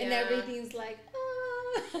 and everything's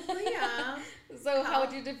yeah. So how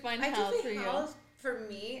would you define health for you? For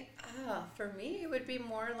me, it would be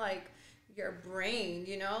more like your brain,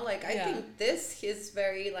 I think this is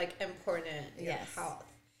very important, your health.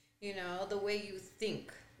 The way you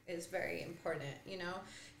think is very important,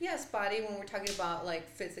 Yes, body, when we're talking about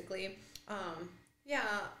physically,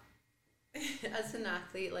 as an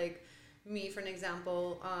athlete, me, for an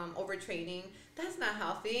example, overtraining, that's not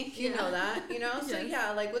healthy. You know that, So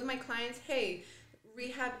yeah, with my clients, hey,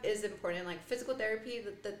 rehab is important. Physical therapy,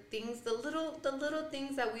 the little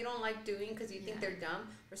things that we don't like doing because you think they're dumb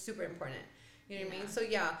are super important. You know what I mean? So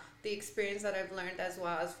yeah, the experience that I've learned as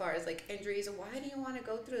well, as far as injuries, why do you want to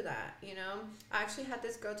go through that? I actually had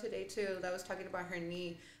this girl today too that was talking about her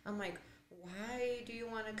knee. I'm like, why do you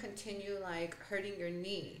want to continue hurting your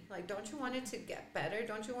knee? Don't you want it to get better?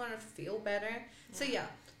 Don't you want to feel better? So yeah,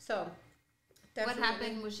 definitely. What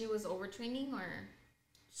happened? Was she overtraining or?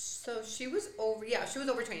 So she was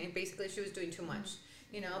overtraining. Basically, she was doing too much,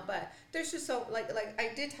 but there's just I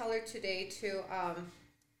did tell her today too,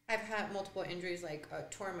 I've had multiple injuries,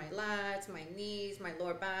 tore my lats, my knees, my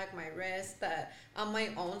lower back, my wrist, that I'm my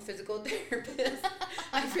own physical therapist.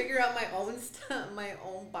 I figure out my own stuff, my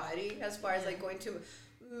own body, as far as going to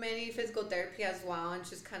many physical therapy as well, and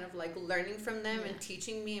just kind of learning from them and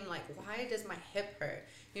teaching me. I'm like, why does my hip hurt?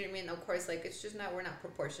 You know what I mean? Of course, it's just we're not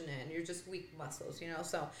proportionate, and you're just weak muscles,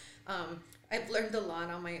 So, I've learned a lot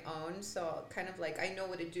on my own. So kind of I know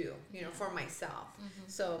what to do, for myself.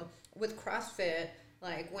 So with CrossFit,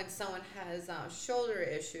 when someone has shoulder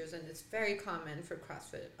issues, and it's very common for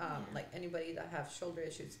CrossFit, anybody that have shoulder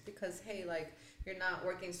issues, because hey, you're not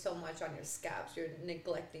working so much on your scaps, you're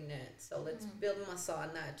neglecting it. So let's build muscle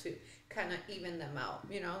on that to kind of even them out,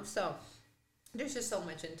 So there's just so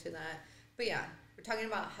much into that. But yeah, we're talking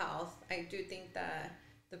about health. I do think that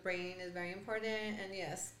the brain is very important, and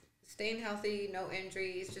yes, staying healthy, no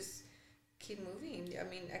injuries, just keep moving. I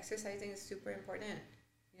mean, exercising is super important.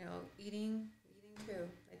 Eating too.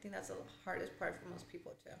 I think that's the hardest part for most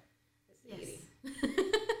people too. Eating.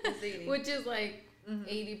 It's eating. Which is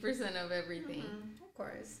 80% of everything. Of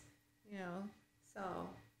course. So.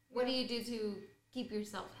 What do you do to keep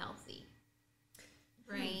yourself healthy?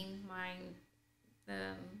 Brain, mind,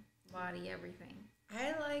 the body, everything.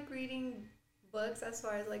 I like reading books as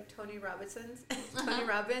far as Tony Robbins. Tony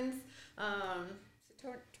Robbins.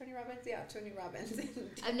 Tony Robbins? Yeah, Tony Robbins.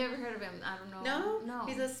 I've never heard of him. I don't know. No?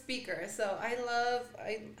 He's a speaker. So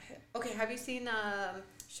okay, have you seen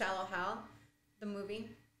Shallow Hal, the movie?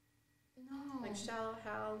 No. Shallow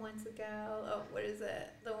Hal, Once a Gal. Oh, what is it?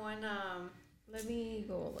 The one, let me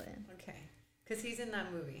Google it. Okay. Because he's in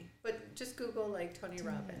that movie. But just Google, Tony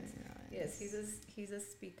Robbins. Yes, he's a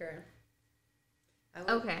speaker.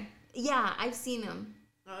 Okay. Yeah, I've seen him.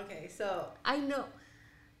 Okay, so. I know.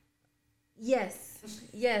 Yes.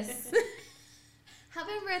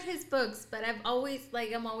 Haven't read his books, but I'm always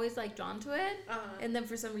drawn to it, and then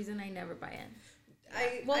for some reason I never buy it.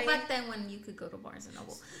 Back then when you could go to Barnes and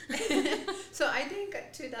Noble. So I think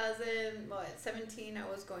 2017 I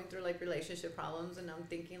was going through relationship problems, and I'm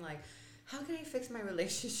thinking how can I fix my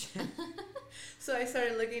relationship? So I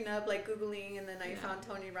started looking up, like Googling, and then I found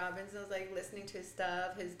Tony Robbins. And I was like listening to his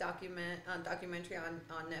stuff, his documentary on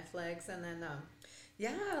Netflix, and then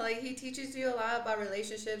like he teaches you a lot about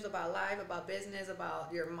relationships, about life, about business,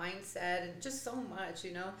 about your mindset, and just so much,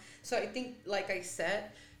 So I think, like I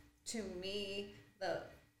said, to me,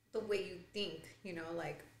 the way you think,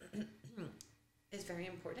 like is very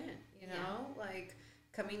important, like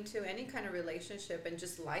coming to any kind of relationship and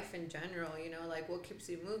just life in general, like what keeps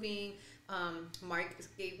you moving. Mark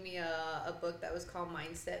gave me a book that was called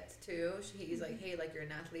Mindset too. He's like, hey, like you're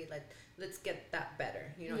an athlete, like let's get that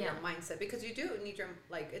better, your mindset, because you do need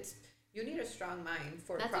you need a strong mind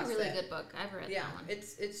for That's CrossFit. A really good book. I've read that one.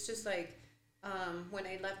 It's just like when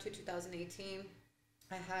I left to 2018,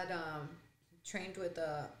 I had trained with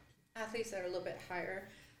athletes that are a little bit higher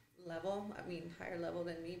level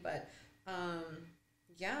than me, but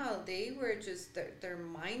they were just their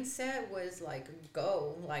mindset was like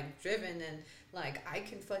driven, and like I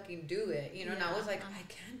can fucking do it, and I was like, I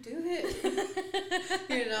can't do it.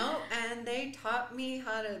 And they taught me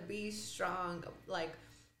how to be strong, like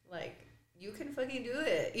you can fucking do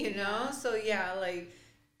it, so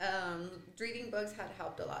reading books had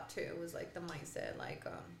helped a lot too. It was like the mindset, like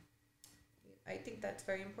I think that's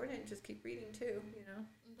very important. Just keep reading too,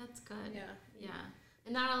 That's good. Yeah.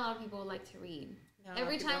 And not a lot of people like to read.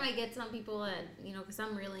 Every time I get some people that, because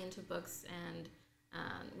I'm really into books, and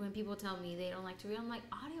when people tell me they don't like to read, I'm like,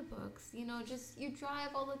 audiobooks, just you drive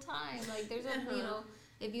all the time. Like there's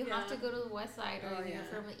if you have to go to the west side or you're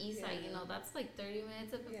from the east side, that's like 30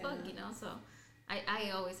 minutes of a book, so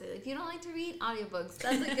I always say, if you don't like to read, audiobooks,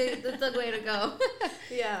 that's a way to go.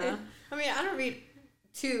 I mean, I don't read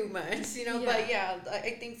too much, but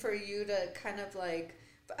I think for you to kind of like,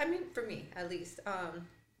 I mean, for me at least,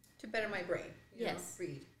 to better my brain,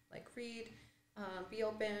 read, be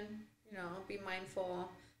open, be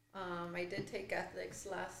mindful. I did take ethics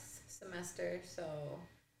last semester, so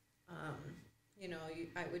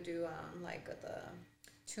I would do like the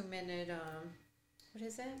 2-minute what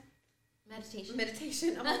is it?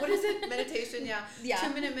 Meditation. I'm like, what is it? Meditation, yeah.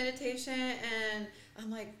 2-minute meditation, and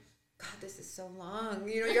I'm like, God, this is so long.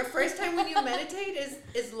 Your first time when you meditate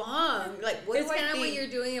is long. Like, what do I think? It's kind of when you're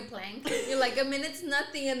doing a plank. You're like, a minute's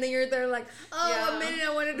nothing, and then you're there like, a minute,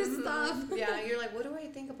 I wanted to stop. Yeah, you're like, what do I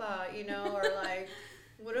think about? Or like,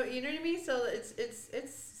 what do you know what I mean? So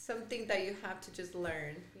it's something that you have to just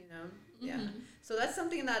learn. Yeah. So that's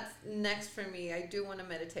something that's next for me. I do want to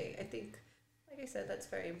meditate. I think, like I said, that's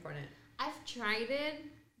very important. I've tried it,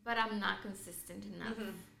 but I'm not consistent enough.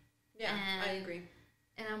 Yeah, I agree.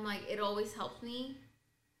 And I'm like, it always helps me,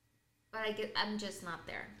 but I'm just not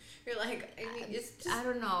there. You're like, I mean, it's just, I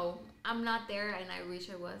don't know. I'm not there, and I wish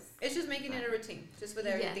I was. It's just making it a routine, just with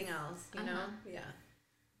everything else, know? Yeah.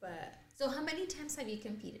 But. So how many times have you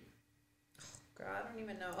competed? Oh, girl, I don't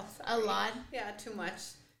even know. Sorry. A lot? Yeah, too much.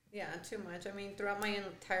 Yeah, too much. I mean, throughout my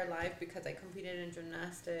entire life, because I competed in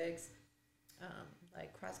gymnastics,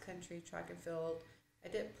 like cross country, track and field. I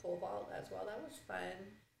did pole vault as well. That was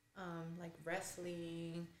fun. Like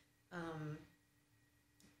wrestling,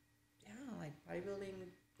 like bodybuilding,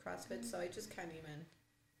 CrossFit. So I just can't even.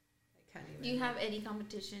 Do you have any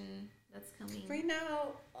competition that's coming? Right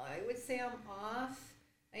now, I would say I'm off.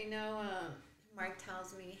 I know Mark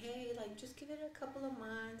tells me, hey, like just give it a couple of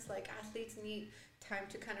months. Like athletes need time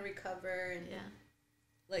to kind of recover and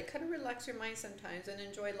like kind of relax your mind sometimes and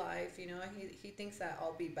enjoy life. He thinks that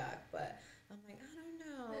I'll be back, but I'm like, I don't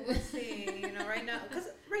know. We'll see. Right now, because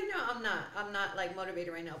right now I'm not like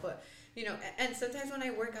motivated right now, but and sometimes when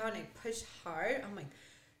I work out and I push hard, I'm like,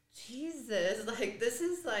 Jesus, like this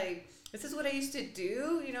is what I used to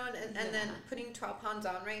do, and then putting 12 pounds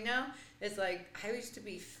on right now is like I used to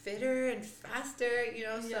be fitter and faster,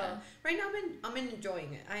 so right now I'm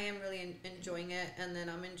enjoying it. I am really enjoying it, and then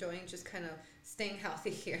I'm enjoying just kind of staying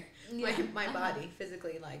healthy here, my body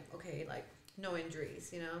physically, like okay, like no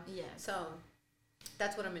injuries, so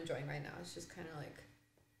that's what I'm enjoing right now. It's just kind of like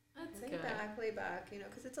lay back,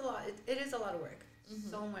 because it's a lot. It is a lot of work,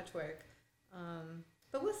 so much work.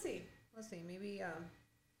 But we'll see. Maybe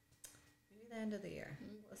the end of the year.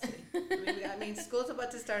 We'll see. I mean, school's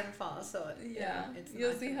about to start in fall, so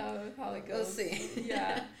you'll see how it goes. We'll see.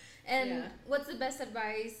 Yeah. And what's the best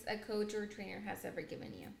advice a coach or trainer has ever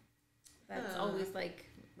given you? That's always like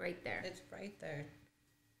right there. It's right there.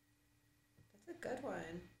 That's a good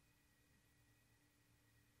one.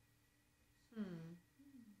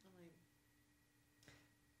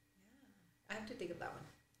 I have to think of that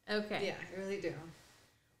one. Okay. Yeah, I really do.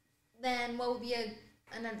 Then what would be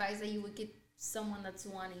an advice that you would give someone that's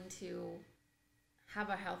wanting to have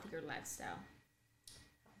a healthier lifestyle?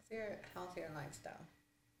 healthier lifestyle.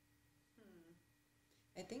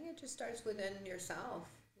 I think it just starts within yourself,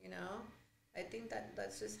 you know? I think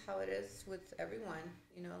that's just how it is with everyone,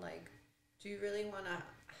 you know, like, do you really want a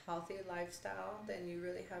healthy lifestyle? Then you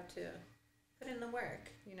really have to put in the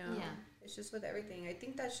work, you know? Yeah. It's just with everything. I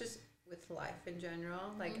think that's just with life in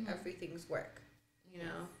general, like everything's work, you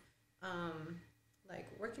know? Like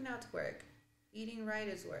working out's work, eating right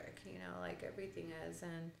is work, you know, like everything is,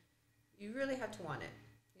 and you really have to want it,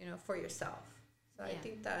 you know, for yourself. So I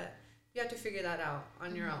think that you have to figure that out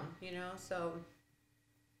on your own, you know? So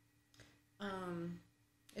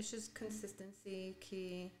it's just consistency,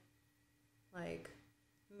 key, like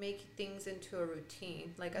make things into a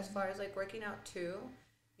routine. Like as far as like working out too,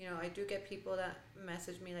 you know, I do get people that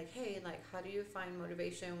message me like, hey, like how do you find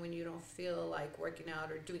motivation when you don't feel like working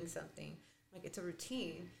out or doing something? Like it's a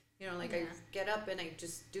routine, you know, like I get up and I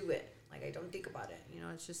just do it. Like I don't think about it, you know,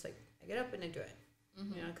 it's just like I get up and I do it,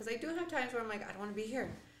 you know, because I do have times where I'm like, I don't want to be here.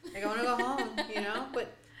 Like I want to go home, you know,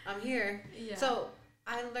 but I'm here. Yeah. So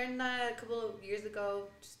I learned that a couple of years ago.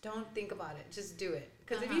 Just don't think about it. Just do it.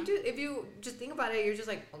 Because if you just think about it, you're just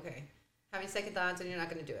like, okay, having second thoughts and you're not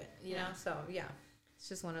going to do it. You know? So, yeah. It's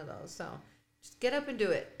just one of those. So, just get up and do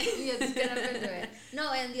it. Yeah, just get up and do it.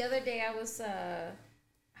 No, and the other day I was, I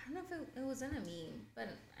don't know if it was in a meme, but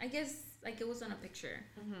I guess, like, it was on a picture.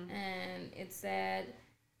 And it said,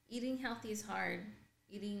 eating healthy is hard.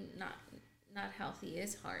 Eating not healthy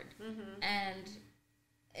is hard. And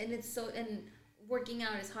it's so... and working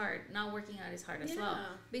out is hard. Not working out is hard as well.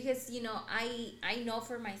 Because, you know, I know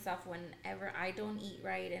for myself whenever I don't eat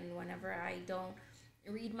right and whenever I don't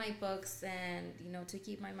read my books and, you know, to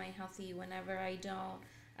keep my mind healthy, whenever I don't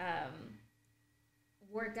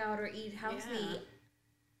work out or eat healthy,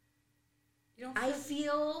 I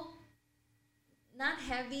feel not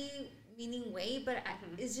heavy, meaning weight, but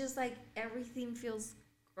it's just like everything feels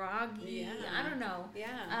groggy. I don't know.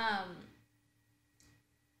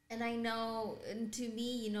 And I know, and to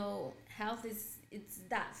me, you know, health it's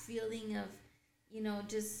that feeling of, you know,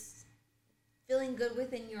 just feeling good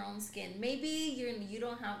within your own skin. Maybe you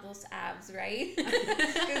don't have those abs, right?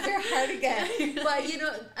 Because they're hard to get. But, you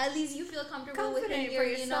know, at least you feel comfortable within your,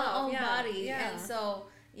 you know, own body. And so,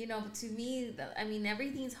 you know, to me, I mean,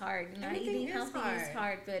 everything's hard. You know, eating healthy is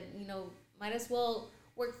hard, but, you know, might as well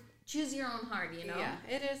choose your own hard, you know? Yeah,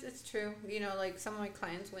 it is. It's true. You know, like some of my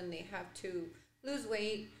clients, when they have to lose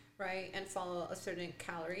weight, right, and follow a certain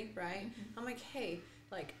calorie, right? I'm like, hey,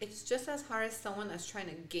 like, it's just as hard as someone that's trying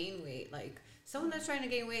to gain weight. Like, someone that's trying to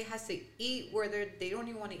gain weight has to eat where they don't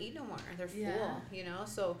even want to eat no more. They're full, you know?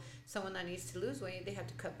 So someone that needs to lose weight, they have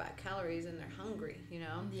to cut back calories and they're hungry, you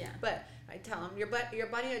know? Yeah. But I tell them, your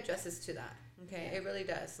body adjusts to that, okay? It really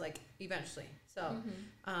does, like, eventually. So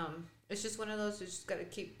it's just one of those, you just got to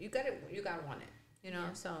keep, you got to want it, you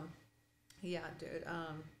know? So, yeah, dude,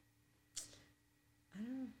 I don't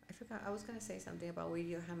know. I forgot. I was going to say something about what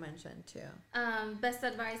you had mentioned, too. Best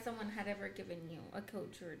advice someone had ever given you, a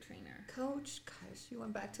coach or a trainer. Coach? Gosh, you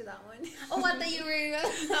went back to that one. Oh, I thought you were... I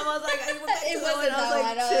was like, I went back to that one. I was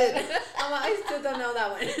like, shit. I still don't know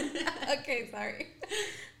that one. Okay, sorry.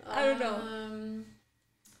 I don't know.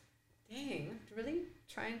 Dang. Really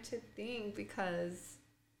trying to think because...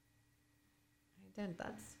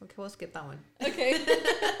 That's... Okay, we'll skip that one. Okay.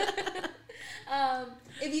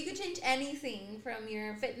 If you could change anything from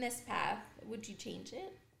your fitness path, would you change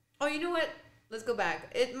it? Oh, you know what? Let's go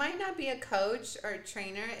back. It might not be a coach or a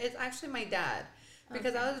trainer. It's actually my dad.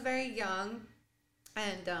 Because I was very young.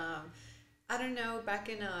 And I don't know, back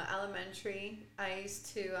in elementary, I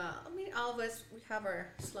used to, I mean, all of us, we have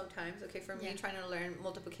our slow times. Okay, for me, trying to learn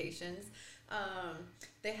multiplications.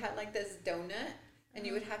 They had like this donut. And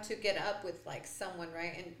you would have to get up with, like, someone,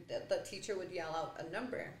 right? And the teacher would yell out a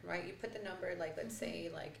number, right? You put the number, like, let's say,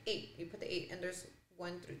 like, 8. You put the 8, and there's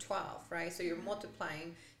 1 through 12, right? So you're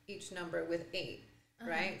multiplying each number with 8,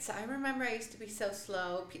 right? So I remember I used to be so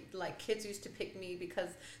slow. Like, kids used to pick me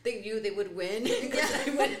because they knew they would win.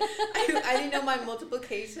 I didn't know my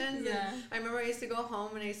multiplications. Yeah. And I remember I used to go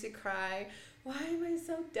home, and I used to cry. Why am I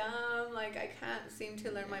so dumb? Like, I can't seem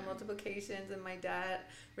to learn my multiplications. And my dad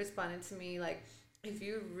responded to me, like, if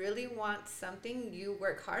you really want something, you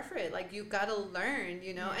work hard for it. Like, you gotta learn,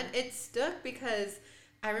 you know? And it stuck because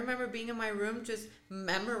I remember being in my room just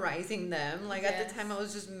memorizing them. Like, at the time, I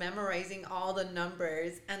was just memorizing all the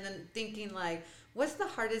numbers and then thinking, like, what's the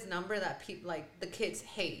hardest number that people, like, the kids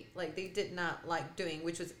hate? Like, they did not like doing,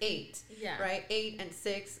 which was 8, right? 8 and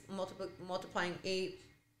 6, multiplying 8.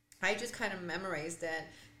 I just kind of memorized it.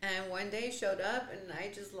 And one day showed up and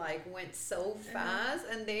I just like went so fast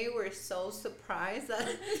and they were so surprised that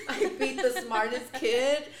I beat the smartest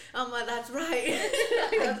kid. I'm like, that's right.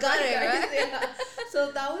 I got it, right? Yeah.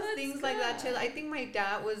 So that was things like that too. I think my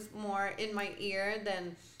dad was more in my ear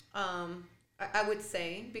than I would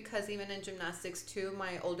say, because even in gymnastics too,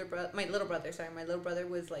 my little brother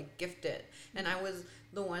was like gifted, and I was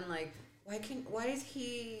the one like, why can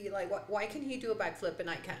he do a backflip and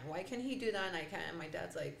I can't? Why can he do that and I can't? And my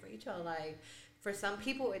dad's like, Rachel, like, for some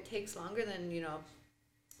people it takes longer than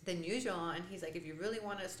usual, and he's like, if you really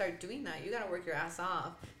want to start doing that, you got to work your ass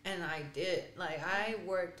off. And I did. Like, I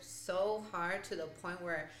worked so hard to the point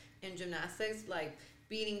where in gymnastics, like,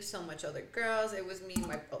 beating so much other girls, it was me and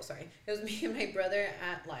my brother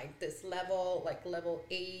at like this level, like level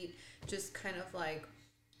 8, just kind of like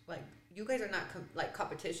you guys are not like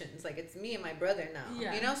competitions, like it's me and my brother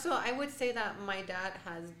now. So I would say that my dad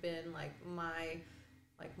has been like my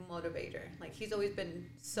like motivator. Like, he's always been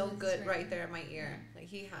so good right there in my ear. Like,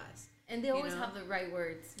 he has. And they always have the right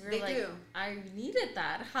words. They do. I needed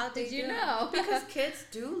that. How did you know? Because kids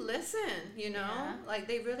do listen, like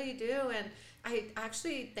they really do. And I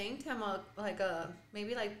actually thanked him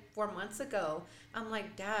maybe like 4 months ago. I'm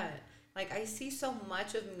like, Dad, like, I see so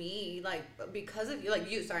much of me, like, because of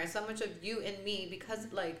you, so much of you in me because,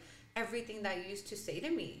 like, everything that you used to say to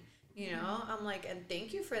me, I'm like, and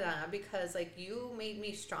thank you for that, because, like, you made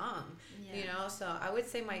me strong, so I would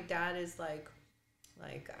say my dad is, I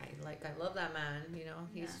love that man,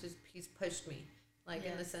 he's pushed me, like,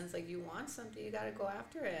 in the sense, like, you want something, you gotta go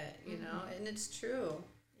after it, and it's true,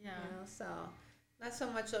 so... Not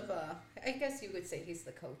so much of I guess you would say he's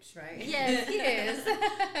the coach, right? Yes, he is.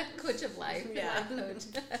 Coach of life. Yeah. Coach.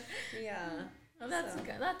 Yeah. Well, that's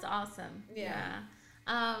good. That's awesome. Yeah.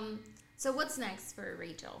 So what's next for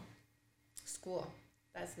Rachel? School.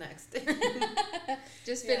 That's next.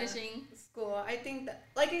 Just finishing. School. I think that,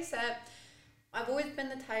 like I said, I've always been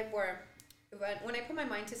the type where when I put my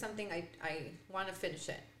mind to something, I want to finish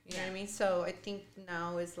it. You know what I mean? So I think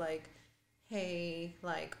now is like, hey,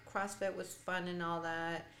 like, CrossFit was fun and all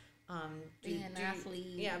that. Being an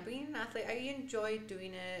athlete. Yeah, being an athlete. I enjoy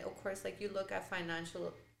doing it. Of course, like, you look at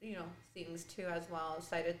financial, things too as well,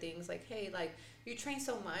 side of things. Like, hey, like, you train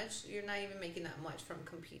so much, you're not even making that much from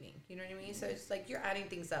competing. You know what I mean? So it's like, you're adding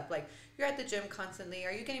things up. Like, you're at the gym constantly.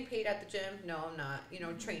 Are you getting paid at the gym? No, I'm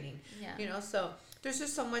not. Training. Yeah. So there's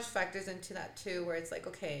just so much factors into that too, where it's like,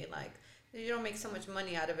 okay, like, you don't make so much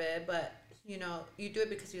money out of it, but, you do it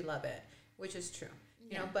because you love it. Which is true,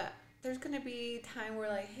 but there's going to be time where,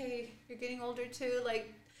 like, hey, you're getting older too,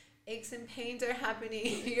 like, aches and pains are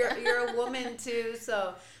happening. You're a woman too,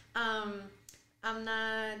 so I'm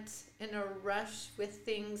not in a rush with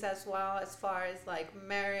things as well, as far as, like,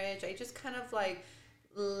 marriage. I just kind of, like,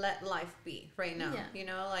 let life be right now,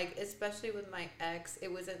 like, especially with my ex,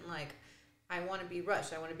 it wasn't like, I want to be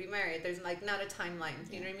rushed, I want to be married. There's, like, not a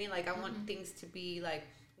timeline, you know what I mean? Like, I want things to be, like,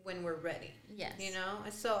 when we're ready. Yes.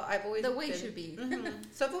 So I've always the way should be.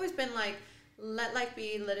 So I've always been like, let life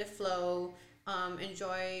be, let it flow,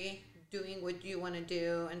 enjoy doing what you want to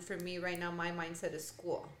do. And for me right now, my mindset is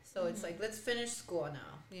school. So it's like, let's finish school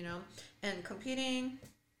now, and competing,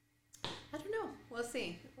 I don't know. We'll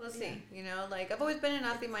see. Like, I've always been an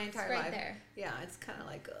athlete my entire life. There. Yeah. It's kind of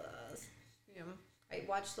like, I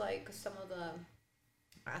watched like some of the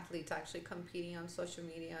athletes actually competing on social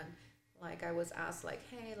media, and like, I was asked, like,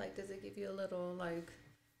 hey, like, does it give you a little, like,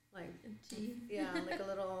 yeah, like a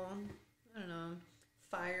little, I don't know,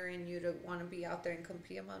 fire in you to want to be out there and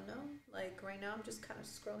compete? I'm like, no. Like, right now, I'm just kind of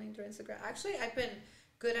scrolling through Instagram. Actually, I've been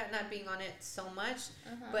good at not being on it so much,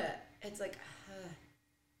 but it's like,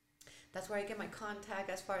 that's where I get my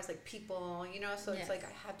contact as far as, like, people, so it's like,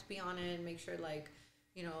 I have to be on it and make sure, like,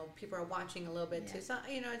 people are watching a little bit too. So,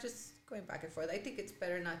 just going back and forth. I think it's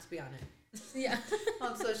better not to be on it. Yeah.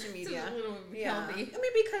 On social media. It's a little healthy. I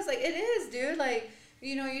mean, because, like, it is, dude. Like,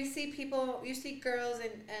 you see girls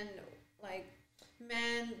and like,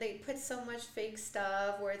 men, they put so much fake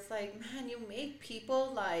stuff where it's like, man, you make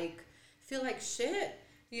people, like, feel like shit.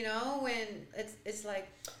 When it's like,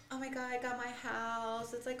 oh my God, I got my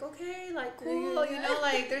house. It's like, okay, like, cool,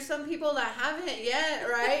 like, there's some people that haven't yet,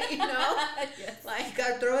 right? Yes. Like,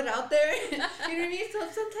 gotta throw it out there. You know what I mean? So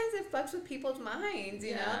sometimes it fucks with people's minds,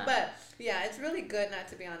 you know? But yeah, it's really good not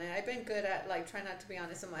to be on it. I've been good at, like, trying not to be on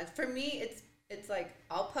it so much. For me, it's like,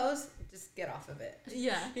 I'll post, just get off of it.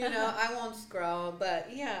 Yeah. I won't scroll, but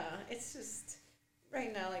yeah, it's just,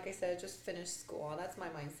 right now, like I said, just finish school. That's my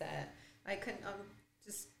mindset. I'm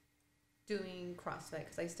just doing CrossFit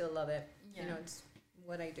because I still love it. Yeah. It's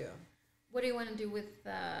what I do. What do you want to do with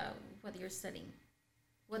what you're studying?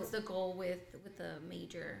 What's the goal with the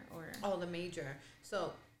major or? Oh, the major.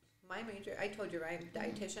 So my major, I told you, right?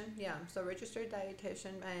 Dietitian. Yeah. So registered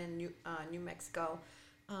dietitian in New Mexico.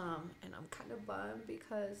 And I'm kind of bummed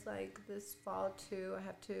because like this fall too, I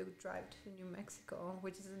have to drive to New Mexico,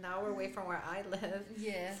 which is an hour away from where I live.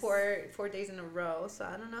 Yes. 4 days in a row. So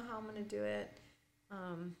I don't know how I'm gonna do it.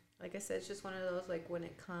 Like I said, it's just one of those like when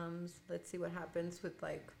it comes, let's see what happens with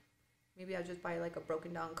like. Maybe I'll just buy like a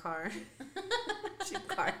broken down car, cheap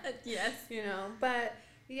car. Yes. But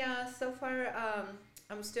yeah, so far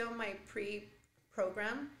I'm still in my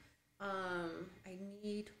pre-program. I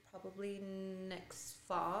need probably next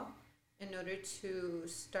fall in order to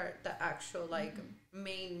start the actual like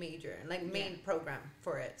main major, like main program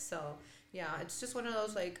for it. So yeah, it's just one of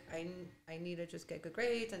those like I need to just get good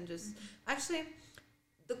grades and just actually.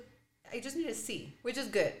 I just need a C, which is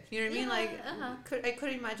good. You know what I mean? Like, I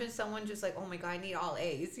couldn't imagine someone just like, oh my God, I need all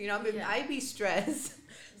A's. I'd be stressed.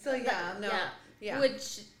 So yeah.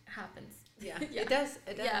 Which happens. Yeah, it does.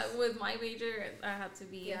 Yeah, with my major, I had to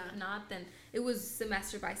be not. Then it was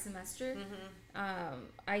semester by semester.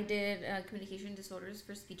 I did communication disorders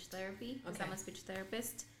for speech therapy because I'm a speech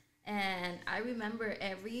therapist. And I remember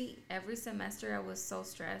every semester I was so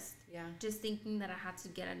stressed. Yeah. Just thinking that I had to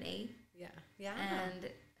get an A. Yeah. Yeah.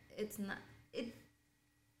 And it's not it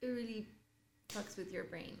really fucks with your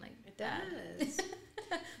brain like it does.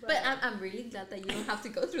 but I'm really glad that you don't have to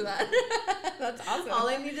go through that. That's awesome. All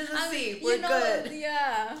I need is a C. We're good.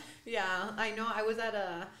 Yeah. I know. I was at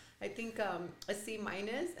a C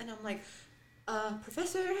minus, and I'm like,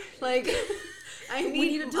 professor, like I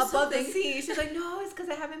need above the C. She's like, no, it's because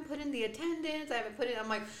I haven't put in the attendance. I haven't put it. I'm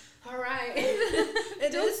like, all right.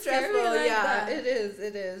 It is stressful. Like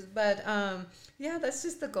it is. But yeah, that's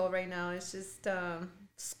just the goal right now. It's just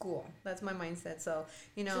school. That's my mindset. So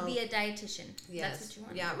to be a dietitian. Yes. That's what you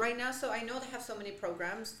want. Yeah. Right now, so I know they have so many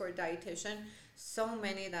programs for dietitian. So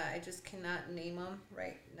many that I just cannot name them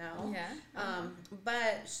right now. Yeah.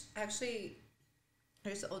 But actually.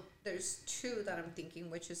 There's two that I'm thinking,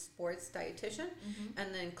 which is sports dietitian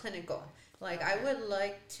and then clinical. Like I would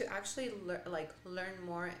like to actually learn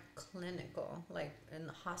more clinical, like in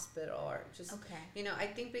the hospital or just I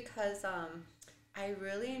think because I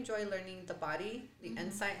really enjoy learning the body, the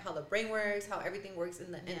inside, how the brain works, how everything works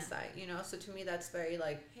in the inside. So to me that's very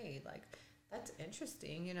like, hey, like that's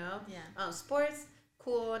interesting. Yeah. Sports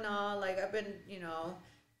cool and all. Like I've been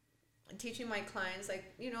teaching my clients like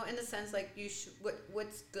in the sense like you should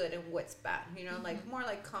what's good and what's bad like more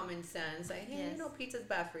like common sense like hey pizza's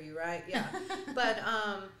bad for you, right? Yeah. But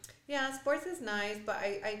sports is nice, but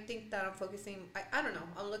I think that I'm focusing I don't know,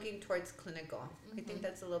 I'm looking towards clinical. I think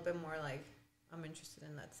that's a little bit more like I'm interested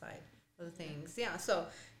in that side of the things. Yeah. So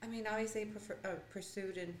I mean obviously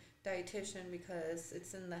pursued in dietitian because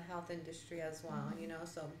it's in the health industry as well.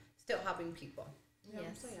 So still helping people.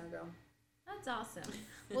 Yes. So yeah, girl. That's awesome.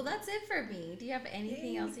 Well, that's it for me. Do you have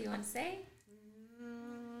anything else you want to say? No,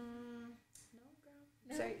 girl.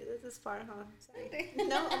 No. Sorry, this is far, huh? Sorry.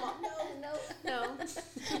 No.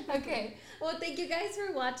 Okay. Well, thank you guys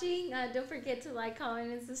for watching. Don't forget to like,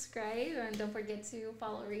 comment, and subscribe. And don't forget to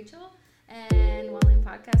follow Rachel and One Line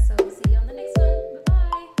Podcast. So we'll see you on the next one.